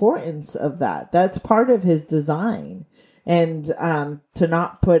an importance of that. That's part of his design. And to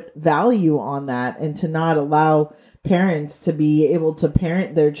not put value on that, and to not allow parents to be able to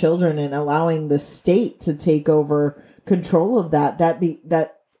parent their children, and allowing the state to take over control of that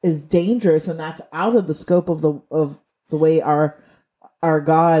is dangerous, and that's out of the scope of the way our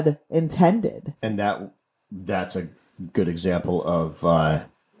God intended. And that's a good example of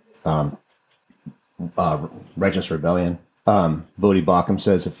righteous rebellion. Vodi Bakum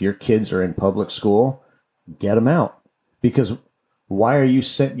says, if your kids are in public school, get them out, because why are you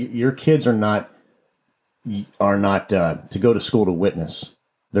your kids are not to go to school to witness.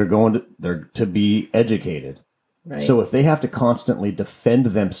 They're to be educated. Right. So if they have to constantly defend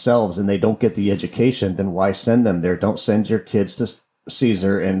themselves and they don't get the education, then why send them there? Don't send your kids to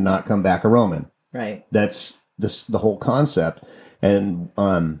Caesar and not come back a Roman. Right. That's the whole concept. And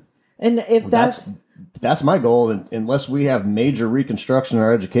if that's my goal. And unless we have major reconstruction in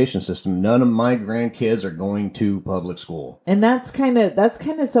our education system, none of my grandkids are going to public school. And that's kind of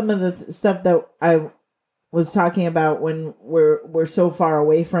some of the stuff that I was talking about when we're so far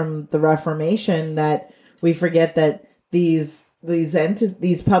away from the Reformation, that we forget that these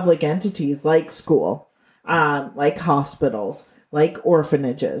public entities like school, like hospitals, like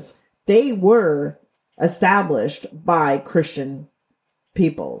orphanages, they were established by Christian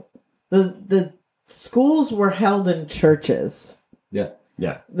people. The schools were held in churches. Yeah.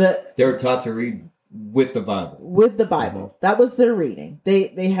 Yeah. They were taught to read with the Bible. With the Bible. Mm-hmm. That was their reading.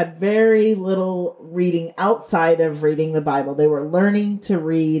 They had very little reading outside of reading the Bible. They were learning to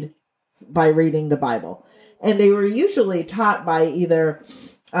read by reading the Bible. And they were usually taught by either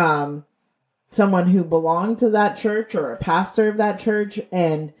someone who belonged to that church or a pastor of that church.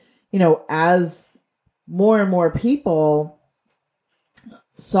 And, as more and more people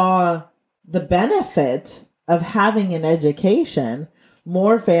saw the benefit of having an education,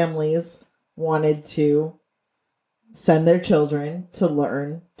 more families wanted to send their children to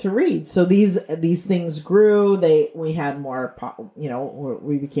learn to read. So these things grew. We had more,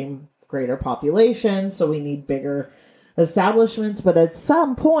 we became greater population, so we need bigger establishments. But at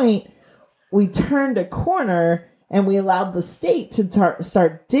some point, we turned a corner and we allowed the state to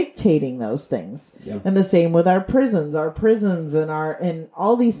start dictating those things. Yeah. And the same with our prisons and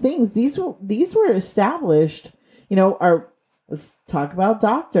all these things. These were established. Let's talk about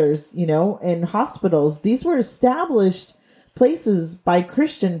doctors, and hospitals. These were established places by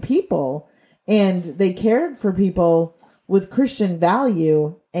Christian people, and they cared for people with Christian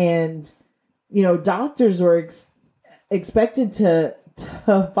value. And, doctors were expected to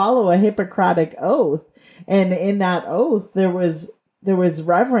follow a Hippocratic oath. And in that oath, there was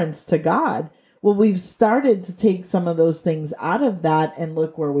reverence to God. Well, we've started to take some of those things out of that, and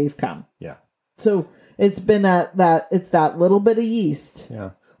look where we've come. Yeah. So it's been it's that little bit of yeast.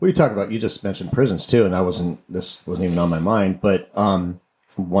 Yeah. Well, you just mentioned prisons too, and this wasn't even on my mind, but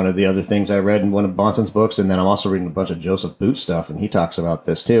one of the other things I read in one of Bonson's books, and then I'm also reading a bunch of Joseph Boot stuff, and he talks about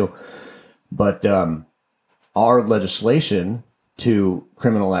this too. But our legislation to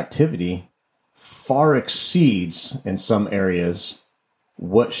criminal activity far exceeds, in some areas,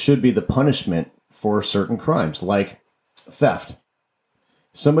 what should be the punishment for certain crimes, like theft.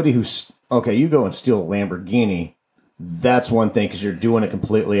 Somebody you go and steal a Lamborghini, that's one thing, because you're doing it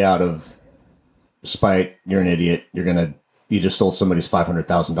completely out of spite. You're an idiot. You just stole somebody's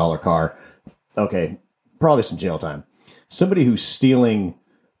 $500,000 car. Okay, probably some jail time. Somebody who's stealing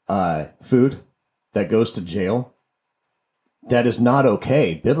food that goes to jail, that is not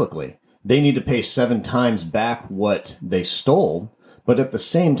okay biblically. They need to pay 7 times back what they stole. But at the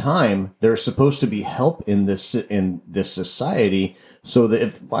same time, there's supposed to be help in this society. So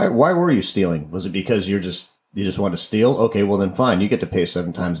that why were you stealing? Was it because you're just You just want to steal? Okay, well then fine. You get to pay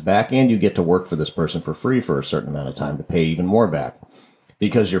 7 times back, and you get to work for this person for free for a certain amount of time to pay even more back.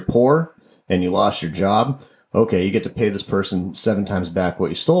 Because you're poor and you lost your job, okay, you get to pay this person 7 times back what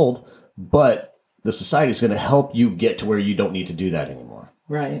you stole, but the society is going to help you get to where you don't need to do that anymore.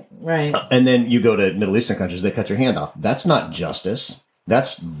 Right. And then you go to Middle Eastern countries, they cut your hand off. That's not justice.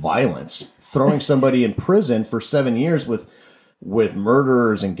 That's violence. Throwing somebody in prison for 7 years with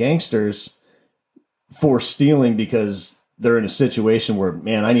murderers and gangsters for stealing because they're in a situation where,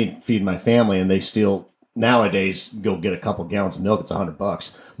 man, I need to feed my family, and they steal. Nowadays, go get a couple gallons of milk. It's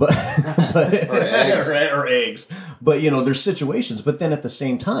 $100, but or eggs. But there's situations. But then at the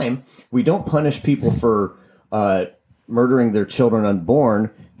same time, we don't punish people for murdering their children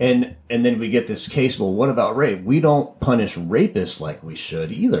unborn, and then we get this case. Well, what about rape? We don't punish rapists like we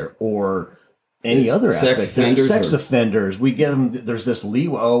should either, or any other aspect. Sex offenders. We get them. There's this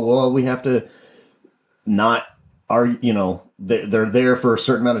leeway. Oh well, we have to not. They're there for a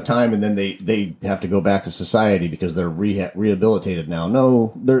certain amount of time, and then they have to go back to society because they're rehabilitated now.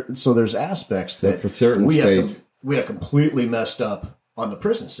 No, there's aspects that for certain states we have completely messed up on the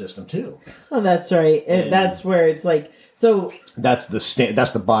prison system too. Well, that's right. That's where it's like so. That's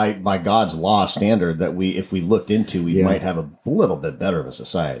the by God's law standard that if we looked into, we might have a little bit better of a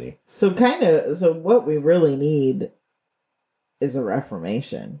society. So what we really need is a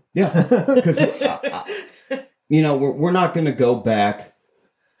reformation. Yeah, because. We're not going to go back.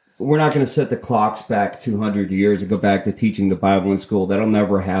 We're not going to set the clocks back 200 years and go back to teaching the Bible in school. That'll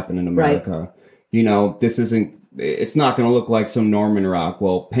never happen in America. Right. It's not going to look like some Norman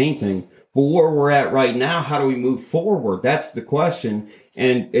Rockwell painting. But where we're at right now, how do we move forward? That's the question.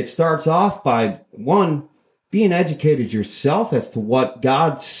 And it starts off by, one, being educated yourself as to what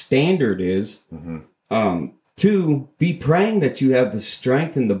God's standard is. Mm-hmm. 2, be praying that you have the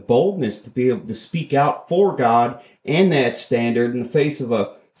strength and the boldness to be able to speak out for God and that standard in the face of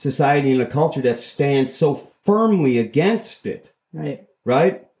a society and a culture that stands so firmly against it. Right.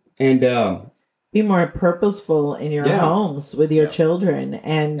 Right? And be more purposeful in your homes with your children,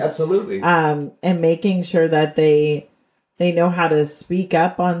 and absolutely. And making sure that they know how to speak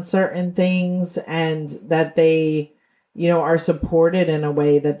up on certain things, and that they are supported in a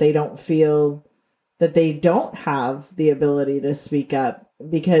way that they don't feel that they don't have the ability to speak up,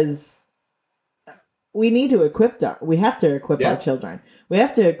 because we need to we have to equip our children. We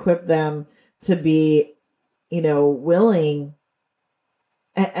have to equip them to be, willing.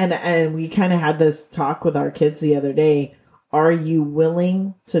 And we kind of had this talk with our kids the other day. Are you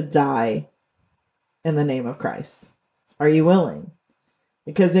willing to die in the name of Christ? Are you willing?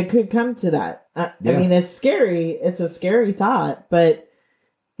 Because it could come to that. I mean, it's scary. It's a scary thought, but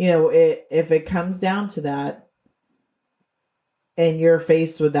if it comes down to that and you're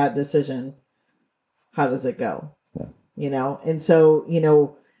faced with that decision, how does it go? Yeah. And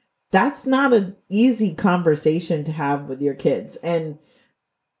so, that's not an easy conversation to have with your kids. And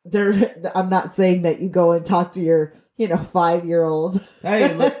I'm not saying that you go and talk to your, 5-year-old.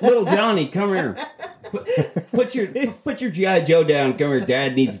 Hey, little Johnny, come here. Put your G.I. Joe down. Come here.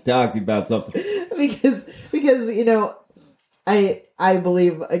 Dad needs to talk to you about something. Because I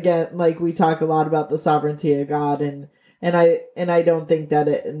believe, again, like we talk a lot about the sovereignty of God, and I don't think that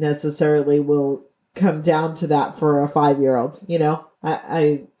it necessarily will come down to that for a 5-year-old,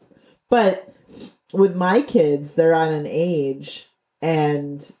 but with my kids, they're at an age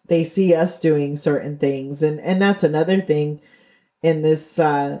and they see us doing certain things. And that's another thing in this,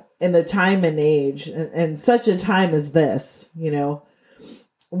 in the time and age and such a time as this,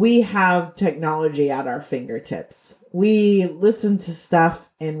 we have technology at our fingertips. We listen to stuff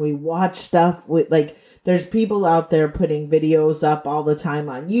and we watch stuff there's people out there putting videos up all the time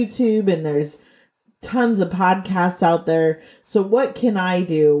on YouTube, and there's tons of podcasts out there. So what can I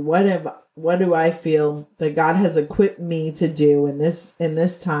do? What do I feel that God has equipped me to do in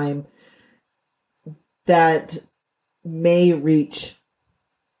this time that may reach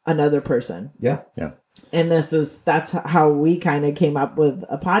another person? Yeah. Yeah. And that's how we kind of came up with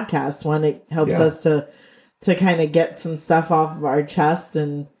a podcast. One, it helps us to kind of get some stuff off of our chest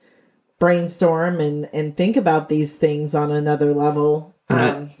and brainstorm and think about these things on another level.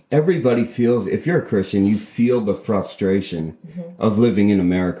 Everybody feels, if you're a Christian, you feel the frustration of living in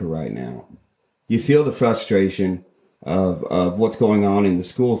America right now. You feel the frustration of what's going on in the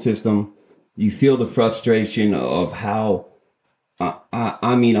school system. You feel the frustration of how,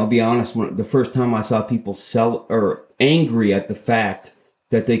 I'll be honest, the first time I saw people angry at the fact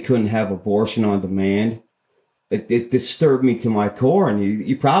that they couldn't have abortion on demand, it disturbed me to my core. And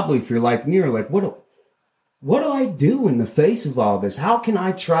you probably, if you're like me, are like, what do I do in the face of all this? How can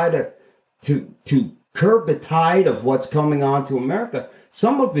I try to curb the tide of what's coming on to America.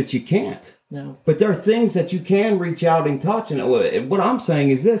 Some of it you can't. No. But there are things that you can reach out and touch. And what I'm saying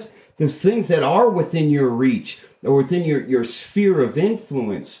is this. There's things that are within your reach or within your sphere of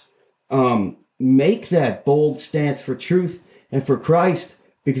influence. Make that bold stance for truth and for Christ.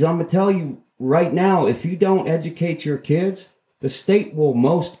 Because I'm going to tell you right now, if you don't educate your kids, the state will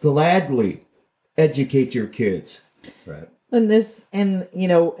most gladly educate your kids. Right. And this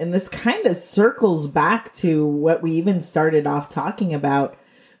kind of circles back to what we even started off talking about.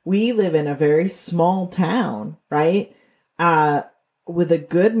 We live in a very small town, right? With a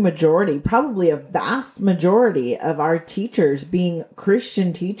good majority, probably a vast majority of our teachers being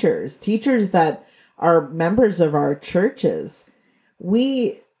Christian teachers that are members of our churches.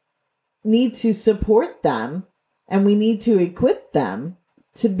 We need to support them and we need to equip them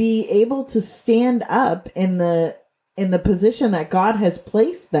to be able to stand up in the position that God has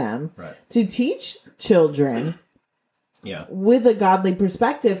placed them, right, to teach children with a godly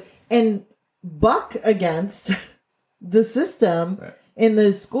perspective and buck against the system in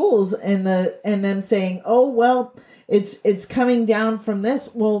the schools and them saying, oh, well, it's coming down from this.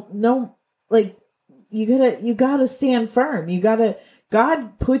 Well, no, like you gotta stand firm.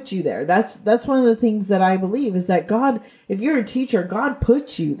 God put you there. That's one of the things that I believe is that God, if you're a teacher, God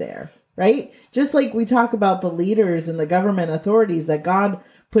put you there. Right? Just like we talk about the leaders and the government authorities, that God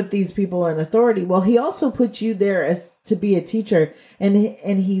put these people in authority. Well, he also put you there as to be a teacher, and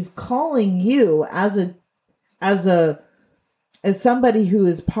he's calling you as somebody who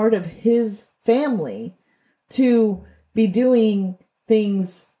is part of his family to be doing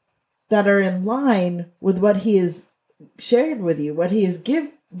things that are in line with what he has shared with you, what he has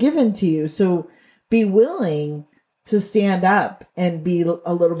given to you. So be willing to stand up and be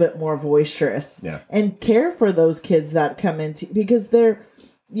a little bit more boisterous and care for those kids that come into, because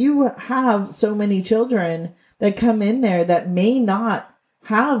you have so many children that come in there that may not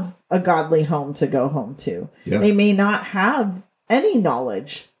have a godly home to go home to. Yeah. They may not have any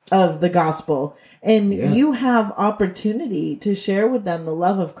knowledge of the gospel, and you have opportunity to share with them the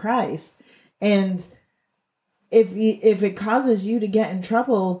love of Christ. And if it causes you to get in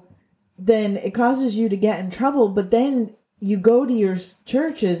trouble, then it causes you to get in trouble. But then you go to your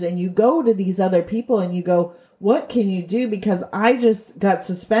churches and you go to these other people and you go, what can you do? Because I just got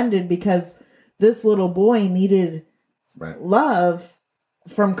suspended because this little boy needed love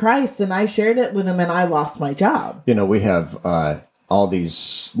from Christ, and I shared it with him and I lost my job. We have all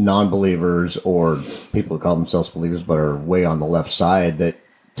these non-believers or people who call themselves believers but are way on the left side that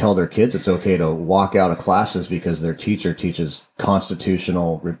tell their kids it's okay to walk out of classes because their teacher teaches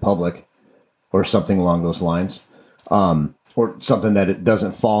constitutional republic or something along those lines, or something that it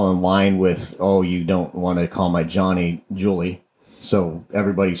doesn't fall in line with, oh, you don't want to call my Johnny Julie, so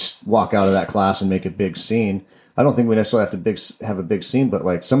everybody walk out of that class and make a big scene. I don't think we necessarily have to have a big scene, but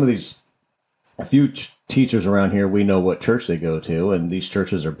like some of these, a few teachers around here, we know what church they go to, and these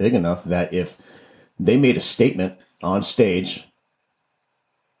churches are big enough that if they made a statement on stage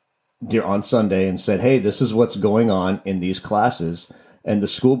on Sunday and said, hey, this is what's going on in these classes, and the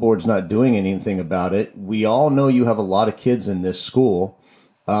school board's not doing anything about it. We all know you have a lot of kids in this school.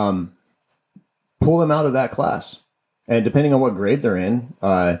 Pull them out of that class. And depending on what grade they're in,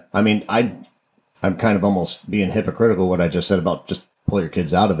 I'm kind of almost being hypocritical what I just said about just pull your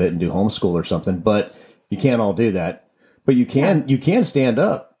kids out of it and do homeschool or something, but you can't all do that. But you can stand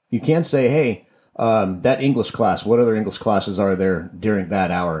up. You can say, hey, that English class, what other English classes are there during that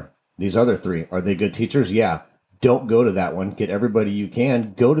hour? These other three, are they good teachers? Yeah. Don't go to that one. Get everybody you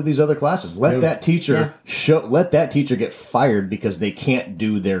can. Go to these other classes. Let that teacher let that teacher get fired because they can't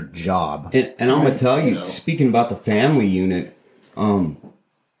do their job. And I'm going to tell you, speaking about the family unit,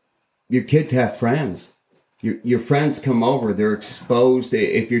 your kids have friends. Your friends come over. They're exposed.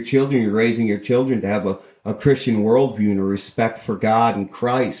 If you're raising your children to have a Christian worldview and a respect for God and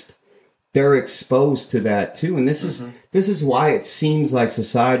Christ, they're exposed to that too. And this is why it seems like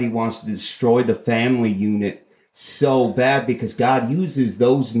society wants to destroy the family unit so bad, because God uses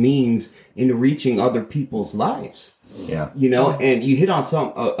those means into reaching other people's lives. Yeah. And you hit on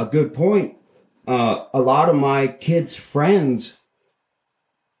a good point. A lot of my kids' friends,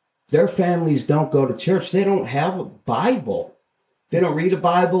 their families don't go to church. They don't have a Bible. They don't read a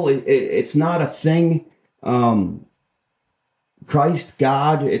Bible. It's not a thing. Christ,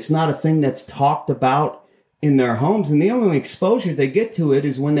 God, it's not a thing that's talked about in their homes. And the only exposure they get to it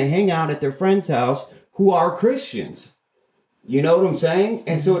is when they hang out at their friend's house who are Christians. You know what I'm saying?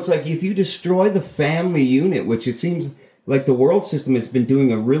 And so it's like, if you destroy the family unit, which it seems like the world system has been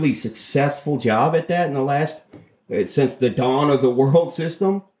doing a really successful job at that in the last, since the dawn of the world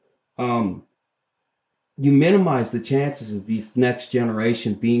system. you minimize the chances of these next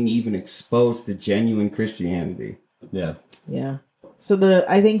generation being even exposed to genuine Christianity. Yeah. So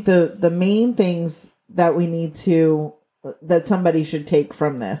I think the main things that we need to, that somebody should take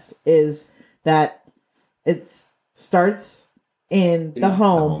from this is that it starts in the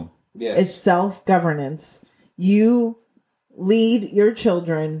home. Yes. It's self-governance. You lead your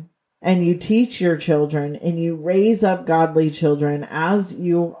children and you teach your children and you raise up godly children as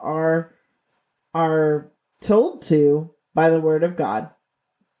you are told to by the word of God.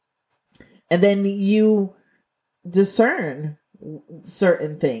 And then you discern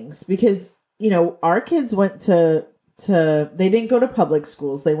certain things because, our kids went to they didn't go to public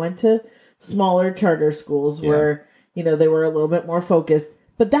schools. They went to smaller charter schools where, they were a little bit more focused,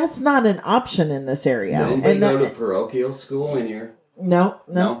 but that's not an option in this area. Did they go to parochial school in your...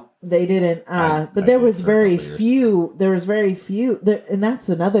 No, they didn't. But there was very few, and that's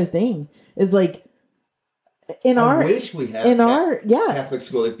another thing is like, I wish we had Catholic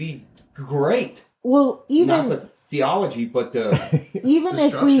school. It'd be great. Well, even not the theology, but the even the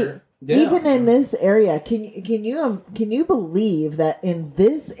if structure. Even in this area, can you believe that in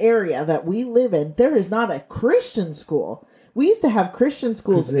this area that we live in, there is not a Christian school? We used to have Christian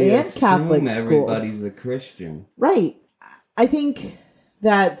schools and Catholic schools. Everybody's a Christian, right? I think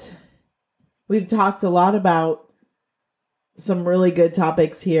that we've talked a lot about some really good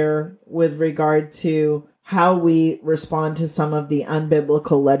topics here with regard to how we respond to some of the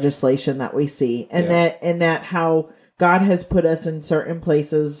unbiblical legislation that we see, and that how God has put us in certain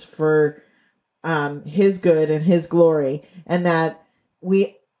places for His good and His glory, and that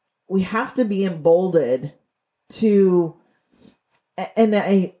we have to be emboldened to. And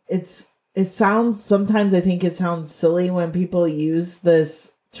it sounds, sometimes I think it sounds silly when people use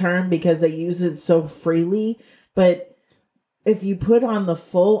this term because they use it so freely, but if you put on the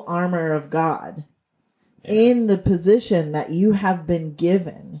full armor of God in the position that you have been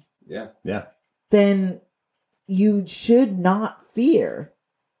given, then you should not fear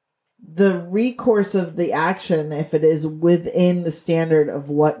the recourse of the action if it is within the standard of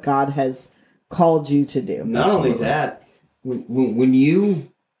what God has called you to do. Not only that, when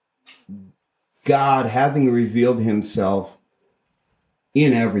you, God having revealed Himself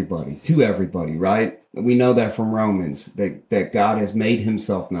in everybody, to everybody, right? We know that from Romans, that God has made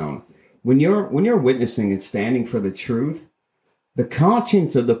Himself known. When you're witnessing and standing for the truth, the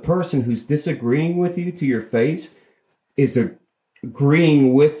conscience of the person who's disagreeing with you to your face is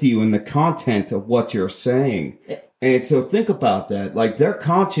agreeing with you in the content of what you're saying. And so think about that. Like, their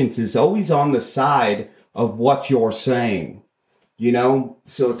conscience is always on the side of what you're saying,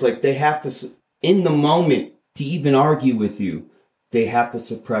 So it's like they have to, in the moment, to even argue with you, they have to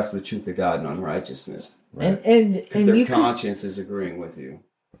suppress the truth of God and unrighteousness. Right? And their conscience is agreeing with you.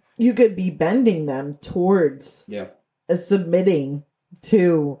 You could be bending them towards submitting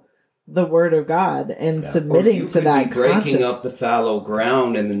to the word of God and submitting to that. Breaking up the fallow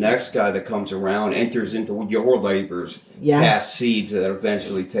ground, and the next guy that comes around enters into your labors, cast seeds that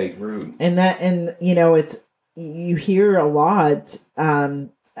eventually take root. It's, you hear a lot.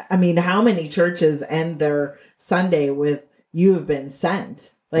 How many churches end their Sunday with "You have been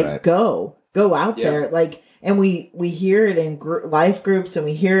sent"? Like, go out there, like. And we hear it in life groups, and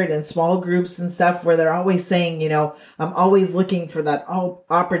we hear it in small groups and stuff where they're always saying, I'm always looking for that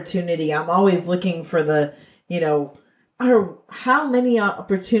opportunity. I'm always looking for the, how many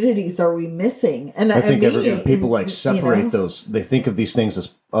opportunities are we missing? And I think people separate those. They think of these things as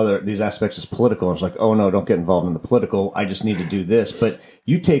these aspects as political. And it's like, oh no, don't get involved in the political. I just need to do this. But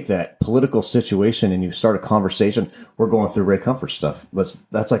you take that political situation and you start a conversation. We're going through Ray Comfort stuff.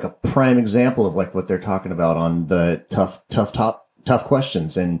 That's like a prime example of like what they're talking about on the tough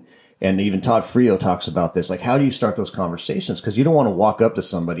questions. And even Todd Frio talks about this. Like, how do you start those conversations? Because you don't want to walk up to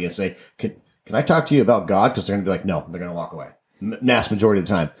somebody and say, Can I talk to you about God? Because they're going to be like, no, they're going to walk away. Vast majority of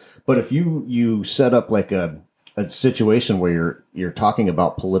the time. But if you set up like a situation where you're talking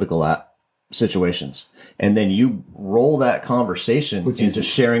about political situations, and then you roll that conversation into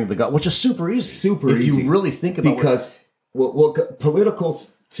sharing the God, which is super easy. If you really think about it. Because what political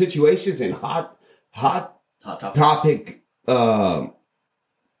situations and hot topic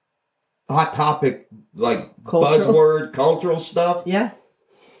like buzzword cultural stuff. Yeah.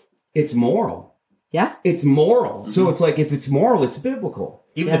 It's moral. Yeah. It's moral. So it's like, if it's moral, it's biblical.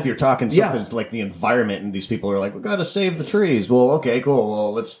 Even if you're talking something that's like the environment, and these people are like, we got to save the trees. Well, okay, cool.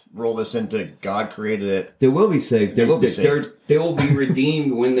 Well, let's roll this into God created it. They will be saved. They will be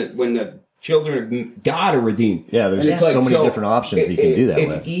redeemed when the children of God are redeemed. Yeah, there's so many different options you can do that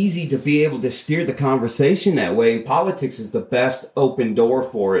with. It's easy to be able to steer the conversation that way. Politics is the best open door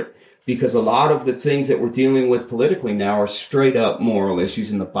for it. because a lot of the things that we're dealing with politically now are straight up moral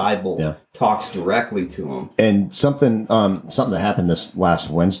issues, and the Bible talks directly to them. And something that happened this last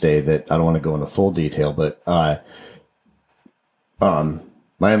Wednesday that I don't want to go into full detail, but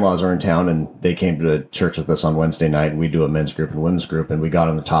my in-laws are in town, and they came to church with us on Wednesday night, and we do a men's group and women's group, and we got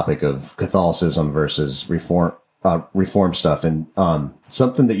on the topic of Catholicism versus reform stuff. And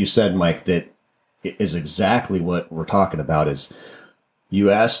something that you said, Mike, that is exactly what we're talking about is you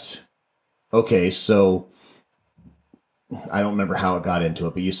asked, okay, so I don't remember how it got into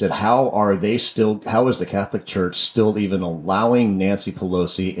it, but you said, how is the Catholic Church still even allowing Nancy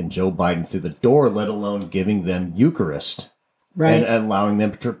Pelosi and Joe Biden through the door, let alone giving them Eucharist? Right. And allowing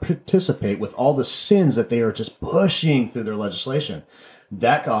them to participate with all the sins that they are just pushing through their legislation.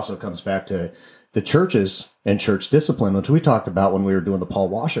 That also comes back to the churches and church discipline, which we talked about when we were doing the Paul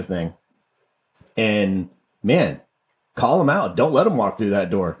Washer thing. And man, call them out. Don't let them walk through that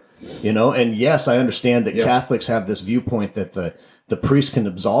door. And yes, I understand that Catholics have this viewpoint that the priest can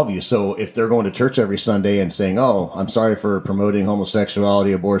absolve you. So if they're going to church every Sunday and saying, oh, I'm sorry for promoting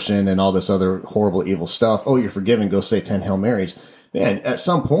homosexuality, abortion, and all this other horrible, evil stuff. Oh, you're forgiven. Go say 10 Hail Marys. Man, at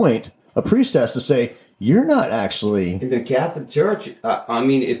some point, a priest has to say, you're not actually... In the Catholic Church,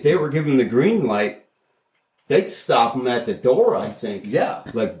 if they were given the green light, they'd stop them at the door, I think. Yeah.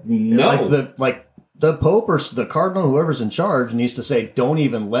 No. The Pope or the Cardinal, whoever's in charge, needs to say, don't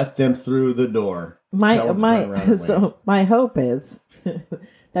even let them through the door. My hope is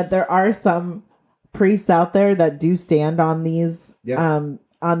that there are some priests out there that do stand on these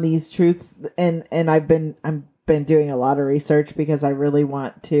truths, and I'm been doing a lot of research because I really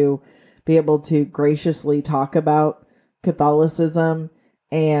want to be able to graciously talk about Catholicism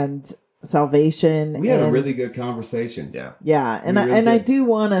and salvation. We had a really good conversation. Yeah. And I do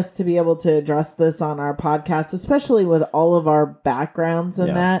want us to be able to address this on our podcast, especially with all of our backgrounds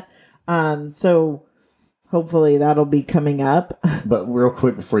in that. So hopefully that'll be coming up. But real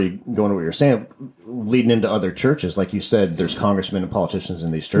quick, before you go into what you're saying, leading into other churches, like you said, there's congressmen and politicians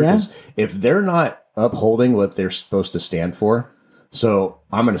in these churches. Yeah. If they're not upholding what they're supposed to stand for, so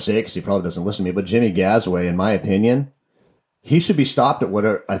I'm going to say it because he probably doesn't listen to me, but Jimmy Gasway, in my opinion, he should be stopped at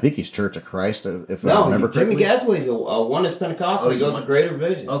whatever. I think he's Church of Christ, if I remember correctly. Jimmy Gasway's a Oneness Pentecostal. He goes to Greater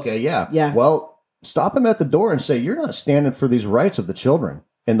Vision. Okay, yeah. Well, stop him at the door and say, you're not standing for these rights of the children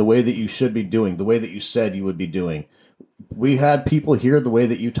in the way that you should be doing, the way that you said you would be doing. We had people hear the way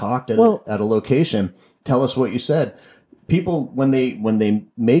that you talked at a location. Tell us what you said. People, when they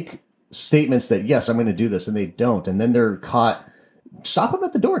make statements that, yes, I'm going to do this, and they don't, and then they're caught, stop them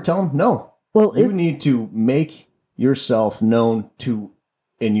at the door. Tell them, no. Well, you need to make yourself known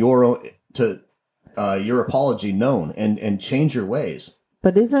your apology known and change your ways.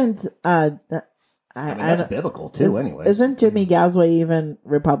 But isn't that's biblical too, anyways. Isn't Jimmy Gasway even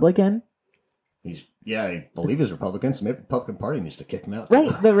Republican? I believe he's Republican, so maybe the Republican Party needs to kick him out.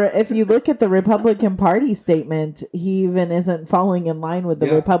 Right. If you look at the Republican Party statement, he even isn't falling in line with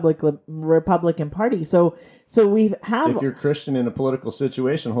the Republican Party. So if you're Christian in a political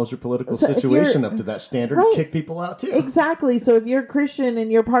situation, hold your political situation up to that standard and kick people out too. Exactly. So if you're Christian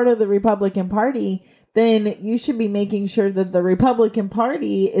and you're part of the Republican Party, then you should be making sure that the Republican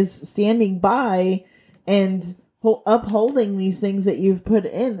Party is standing by and upholding these things that you've put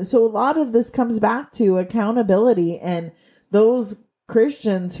in. So a lot of this comes back to accountability, and those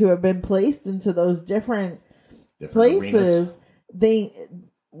Christians who have been placed into those different places,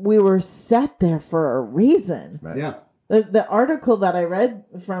 we were set there for a reason. Right. Yeah. The article that I read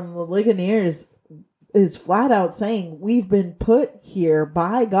from the Ligoniers is flat out saying we've been put here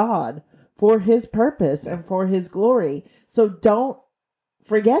by God for his purpose and for his glory. So don't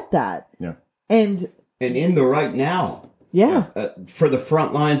forget that. Yeah. And in the right now. Yeah. For the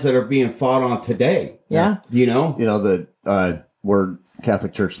front lines that are being fought on today. Yeah. Where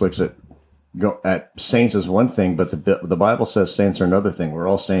Catholic Church looks at saints as one thing, but the Bible says saints are another thing. We're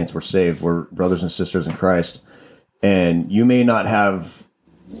all saints. We're saved. We're brothers and sisters in Christ. And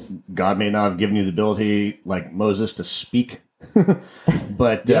God may not have given you the ability like Moses to speak,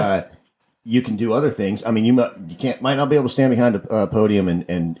 but you can do other things. I mean, you might not be able to stand behind a podium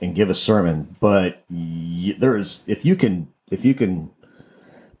and give a sermon, but if you can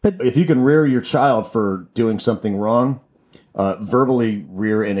rear your child for doing something wrong, verbally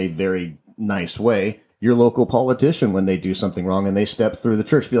rear in a very nice way, your local politician, when they do something wrong and they step through the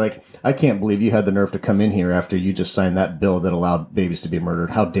church, be like, I can't believe you had the nerve to come in here after you just signed that bill that allowed babies to be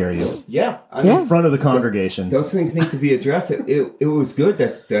murdered. How dare you? Yeah. In front of the congregation. Those things need to be addressed. It was good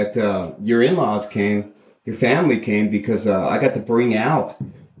that your in-laws came, your family came, because I got to bring out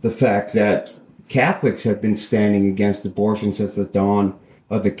the fact that Catholics have been standing against abortion since the dawn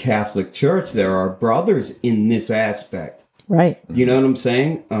of the Catholic Church, there are brothers in this aspect. Right. You know what I'm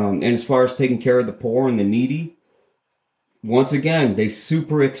saying? And as far as taking care of the poor and the needy, once again, they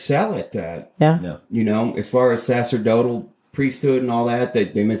super excel at that. Yeah. You know, as far as sacerdotal priesthood and all that,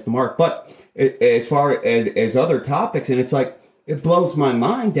 they miss the mark. But as far as other topics, and it's like, it blows my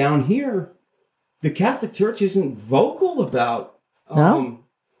mind down here. The Catholic Church isn't vocal about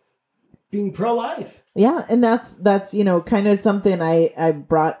being pro-life. Yeah, and that's kind of something I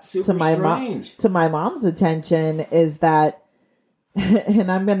brought to my mom's attention is that,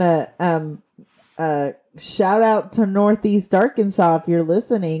 and I'm gonna shout out to Northeast Arkansas if you're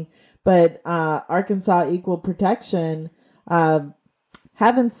listening, but Arkansas Equal Protection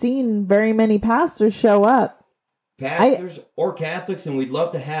haven't seen very many pastors show up. Pastors or Catholics, and we'd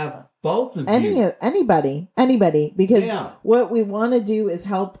love to have both of you. Anybody, because what we want to do is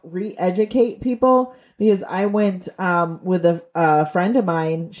help re-educate people. Because I went with a friend of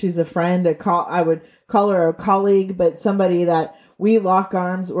mine. She's a friend. I would call her a colleague, but somebody that we lock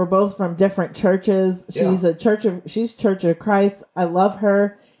arms. We're both from different churches. She's she's Church of Christ. I love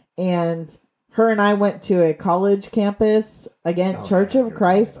her, and her and I went to a college campus again, Church of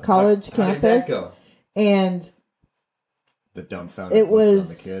Christ college campus, how did that go? And the dumbfounded look on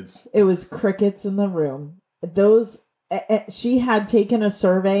the kids. It was crickets in the room. She had taken a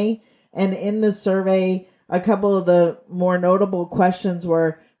survey, and in the survey, a couple of the more notable questions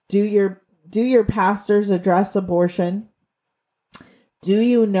were: Do your pastors address abortion? Do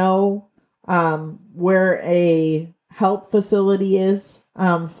you know where a help facility is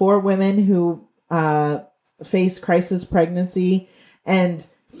for women who face crisis pregnancy? And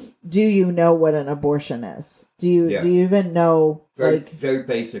do you know what an abortion is? Do you even know? Very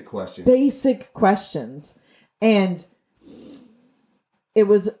basic questions. Basic questions. And it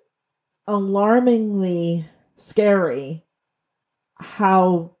was alarmingly scary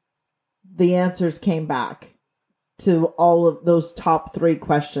how the answers came back to all of those top 3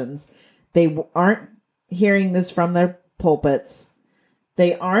 questions. They aren't hearing this from their pulpits.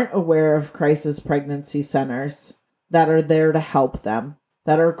 They aren't aware of crisis pregnancy centers that are there to help them,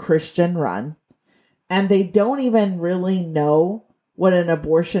 that are Christian run. And they don't even really know what an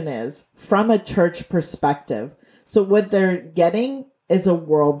abortion is from a church perspective. So what they're getting is a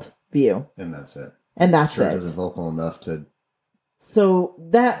world view. And that's it. And that's church it. Isn't vocal enough to. So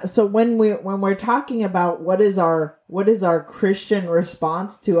when we're talking about what is our Christian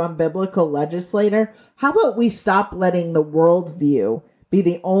response to unbiblical legislator, how about we stop letting the world view be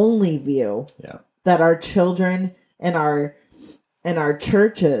the only view that our children and our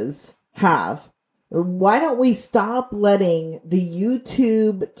churches have? Why don't we stop letting the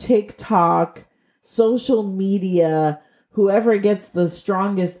YouTube, TikTok, social media, whoever gets the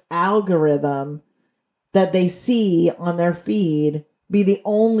strongest algorithm that they see on their feed be the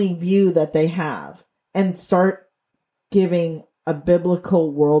only view that they have, and start giving a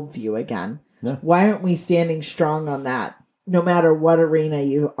biblical worldview again? Yeah. Why aren't we standing strong on that, no matter what arena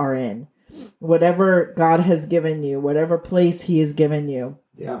you are in? Whatever God has given you, whatever place He has given you,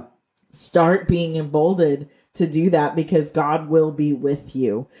 start being emboldened to do that, because God will be with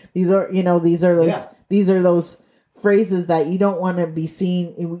you. These are those phrases that you don't want to be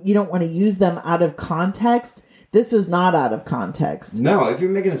seen. You don't want to use them out of context. This is not out of context. No, if you're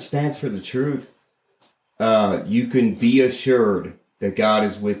making a stance for the truth, you can be assured that God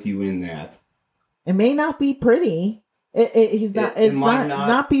is with you in that. It may not be pretty. It might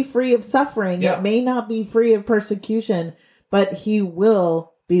not be free of suffering. Yeah. It may not be free of persecution, but He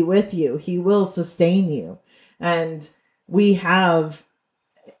will be with you. He will sustain you. And we have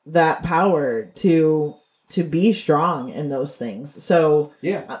that power to be strong in those things. So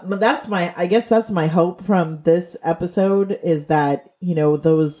that's my hope from this episode, is that,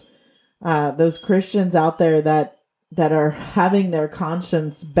 those Christians out there that are having their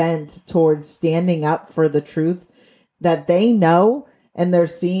conscience bent towards standing up for the truth that they know, and they're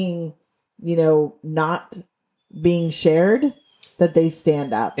seeing, not being shared, that they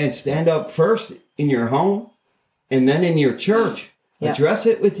stand up. And stand up first in your home, and then in your church. Yeah. Address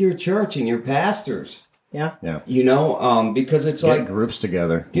it with your church and your pastors. Yeah. Because it's Get groups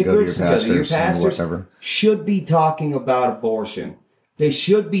together. Get go groups to your together. Your pastors pastors should be talking about abortion. They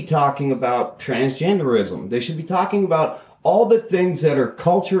should be talking about transgenderism. They should be talking about all the things that are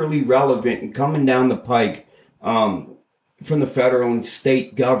culturally relevant and coming down the pike from the federal and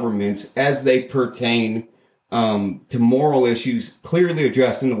state governments as they pertain to moral issues clearly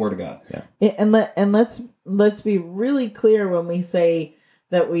addressed in the Word of God. Yeah. And let's be really clear when we say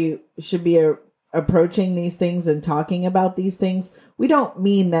that we should be approaching these things and talking about these things. We don't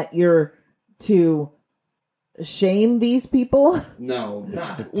mean that you're to shame these people. No,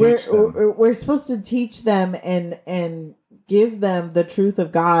 It's to teach them. We're supposed to teach them and give them the truth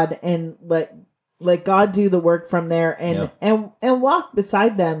of God and let God do the work from there and walk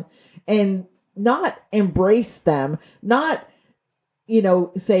beside them and not embrace them, not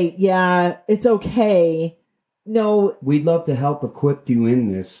say, yeah, it's okay. No, we'd love to help equip you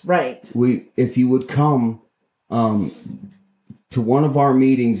in this. Right. If you would come to one of our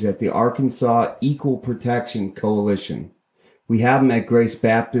meetings at the Arkansas Equal Protection Coalition. We have them at Grace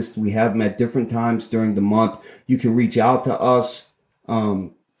Baptist. We have them at different times during the month. You can reach out to us,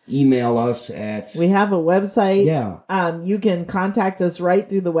 email us at... We have a website. Yeah. You can contact us right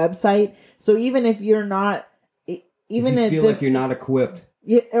through the website. So even if you're not... Even if you feel like you're not equipped...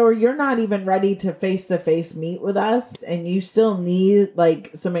 or you're not even ready to face meet with us and you still need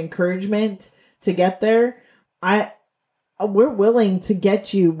like some encouragement to get there, we're willing to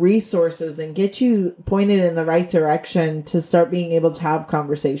get you resources and get you pointed in the right direction to start being able to have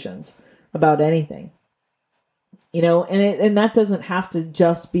conversations about anything. And that doesn't have to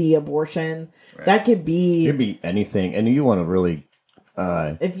just be abortion. Right. That could be anything. And you want to really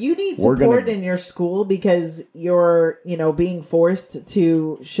if you need support in your school because you're, being forced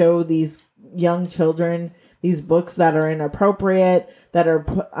to show these young children these books that are inappropriate, that are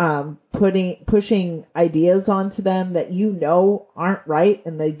pushing ideas onto them that aren't right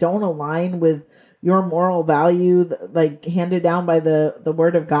and they don't align with your moral value, like handed down by the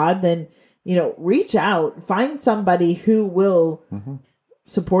Word of God, then reach out, find somebody who will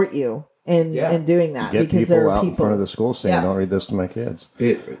support you. And doing that, get because people there are out people in front of the school saying, "Don't read this to my kids."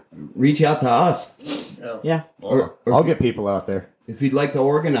 Reach out to us. Yeah, or I'll get people out there. If you'd like to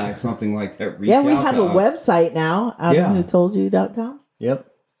organize something like that, reach out to us. We have a website now, AdamWhoToldYou.com.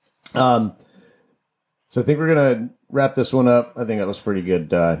 Yep. So I think we're gonna wrap this one up. I think that was a pretty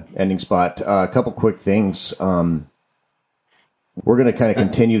good ending spot. A couple quick things. We're gonna kind of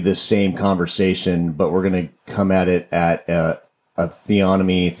continue this same conversation, but we're gonna come at it at a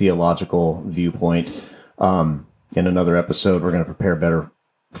theological viewpoint. In another episode, we're going to prepare better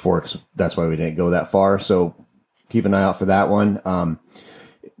for it, 'cause that's why we didn't go that far. So keep an eye out for that one.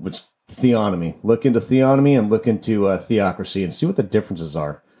 It's theonomy. Look into theonomy and look into theocracy and see what the differences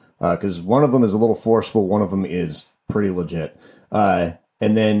are. Because one of them is a little forceful. One of them is pretty legit. And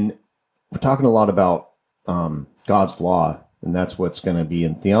then we're talking a lot about God's law, and that's what's going to be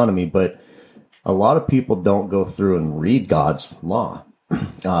in theonomy. But a lot of people don't go through and read God's law.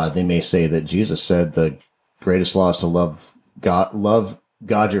 They may say that Jesus said the greatest law is to love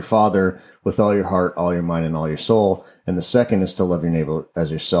God your Father with all your heart, all your mind, and all your soul. And the second is to love your neighbor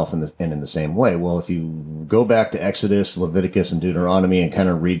as yourself and in the same way. Well, if you go back to Exodus, Leviticus, and Deuteronomy and kind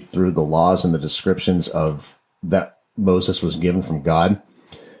of read through the laws and the descriptions of that Moses was given from God,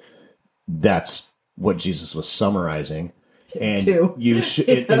 that's what Jesus was summarizing. And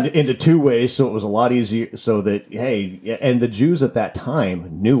into two ways, so it was a lot easier. So that and the Jews at that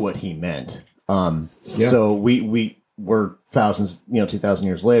time knew what he meant. So we're thousands, 2,000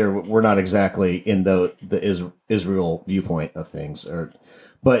 years later. We're not exactly in the Israel viewpoint of things,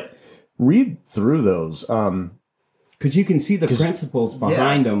 but read through those. Because you can see the principles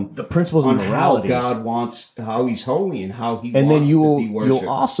behind them, the principles on and moralities. How God wants, how He's holy, and how He and wants then to be worshipped. You'll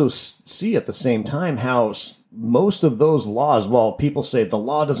also see at the same time how most of those laws. Well, people say the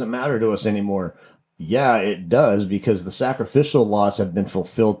law doesn't matter to us anymore. Yeah, it does, because the sacrificial laws have been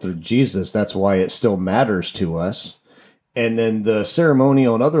fulfilled through Jesus. That's why it still matters to us. And then the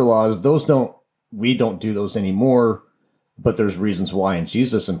ceremonial and other laws, we don't do those anymore. But there's reasons why, and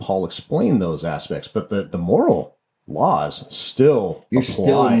Jesus and Paul explain those aspects. But the moral laws still you're apply,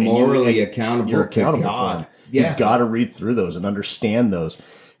 still morally accountable. You're accountable to God. For them. You've got to read through those and understand those,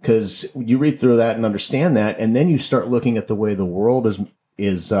 because you read through that and understand that, and then you start looking at the way the world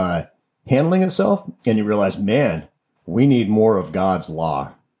is handling itself, and you realize, man, we need more of God's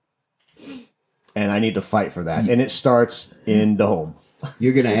law, and I need to fight for that. And it starts in the home.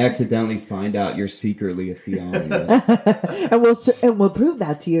 You're going to accidentally find out you're secretly a theologist. and we'll prove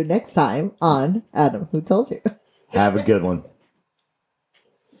that to you next time on Adam Who Told You. Have a good one.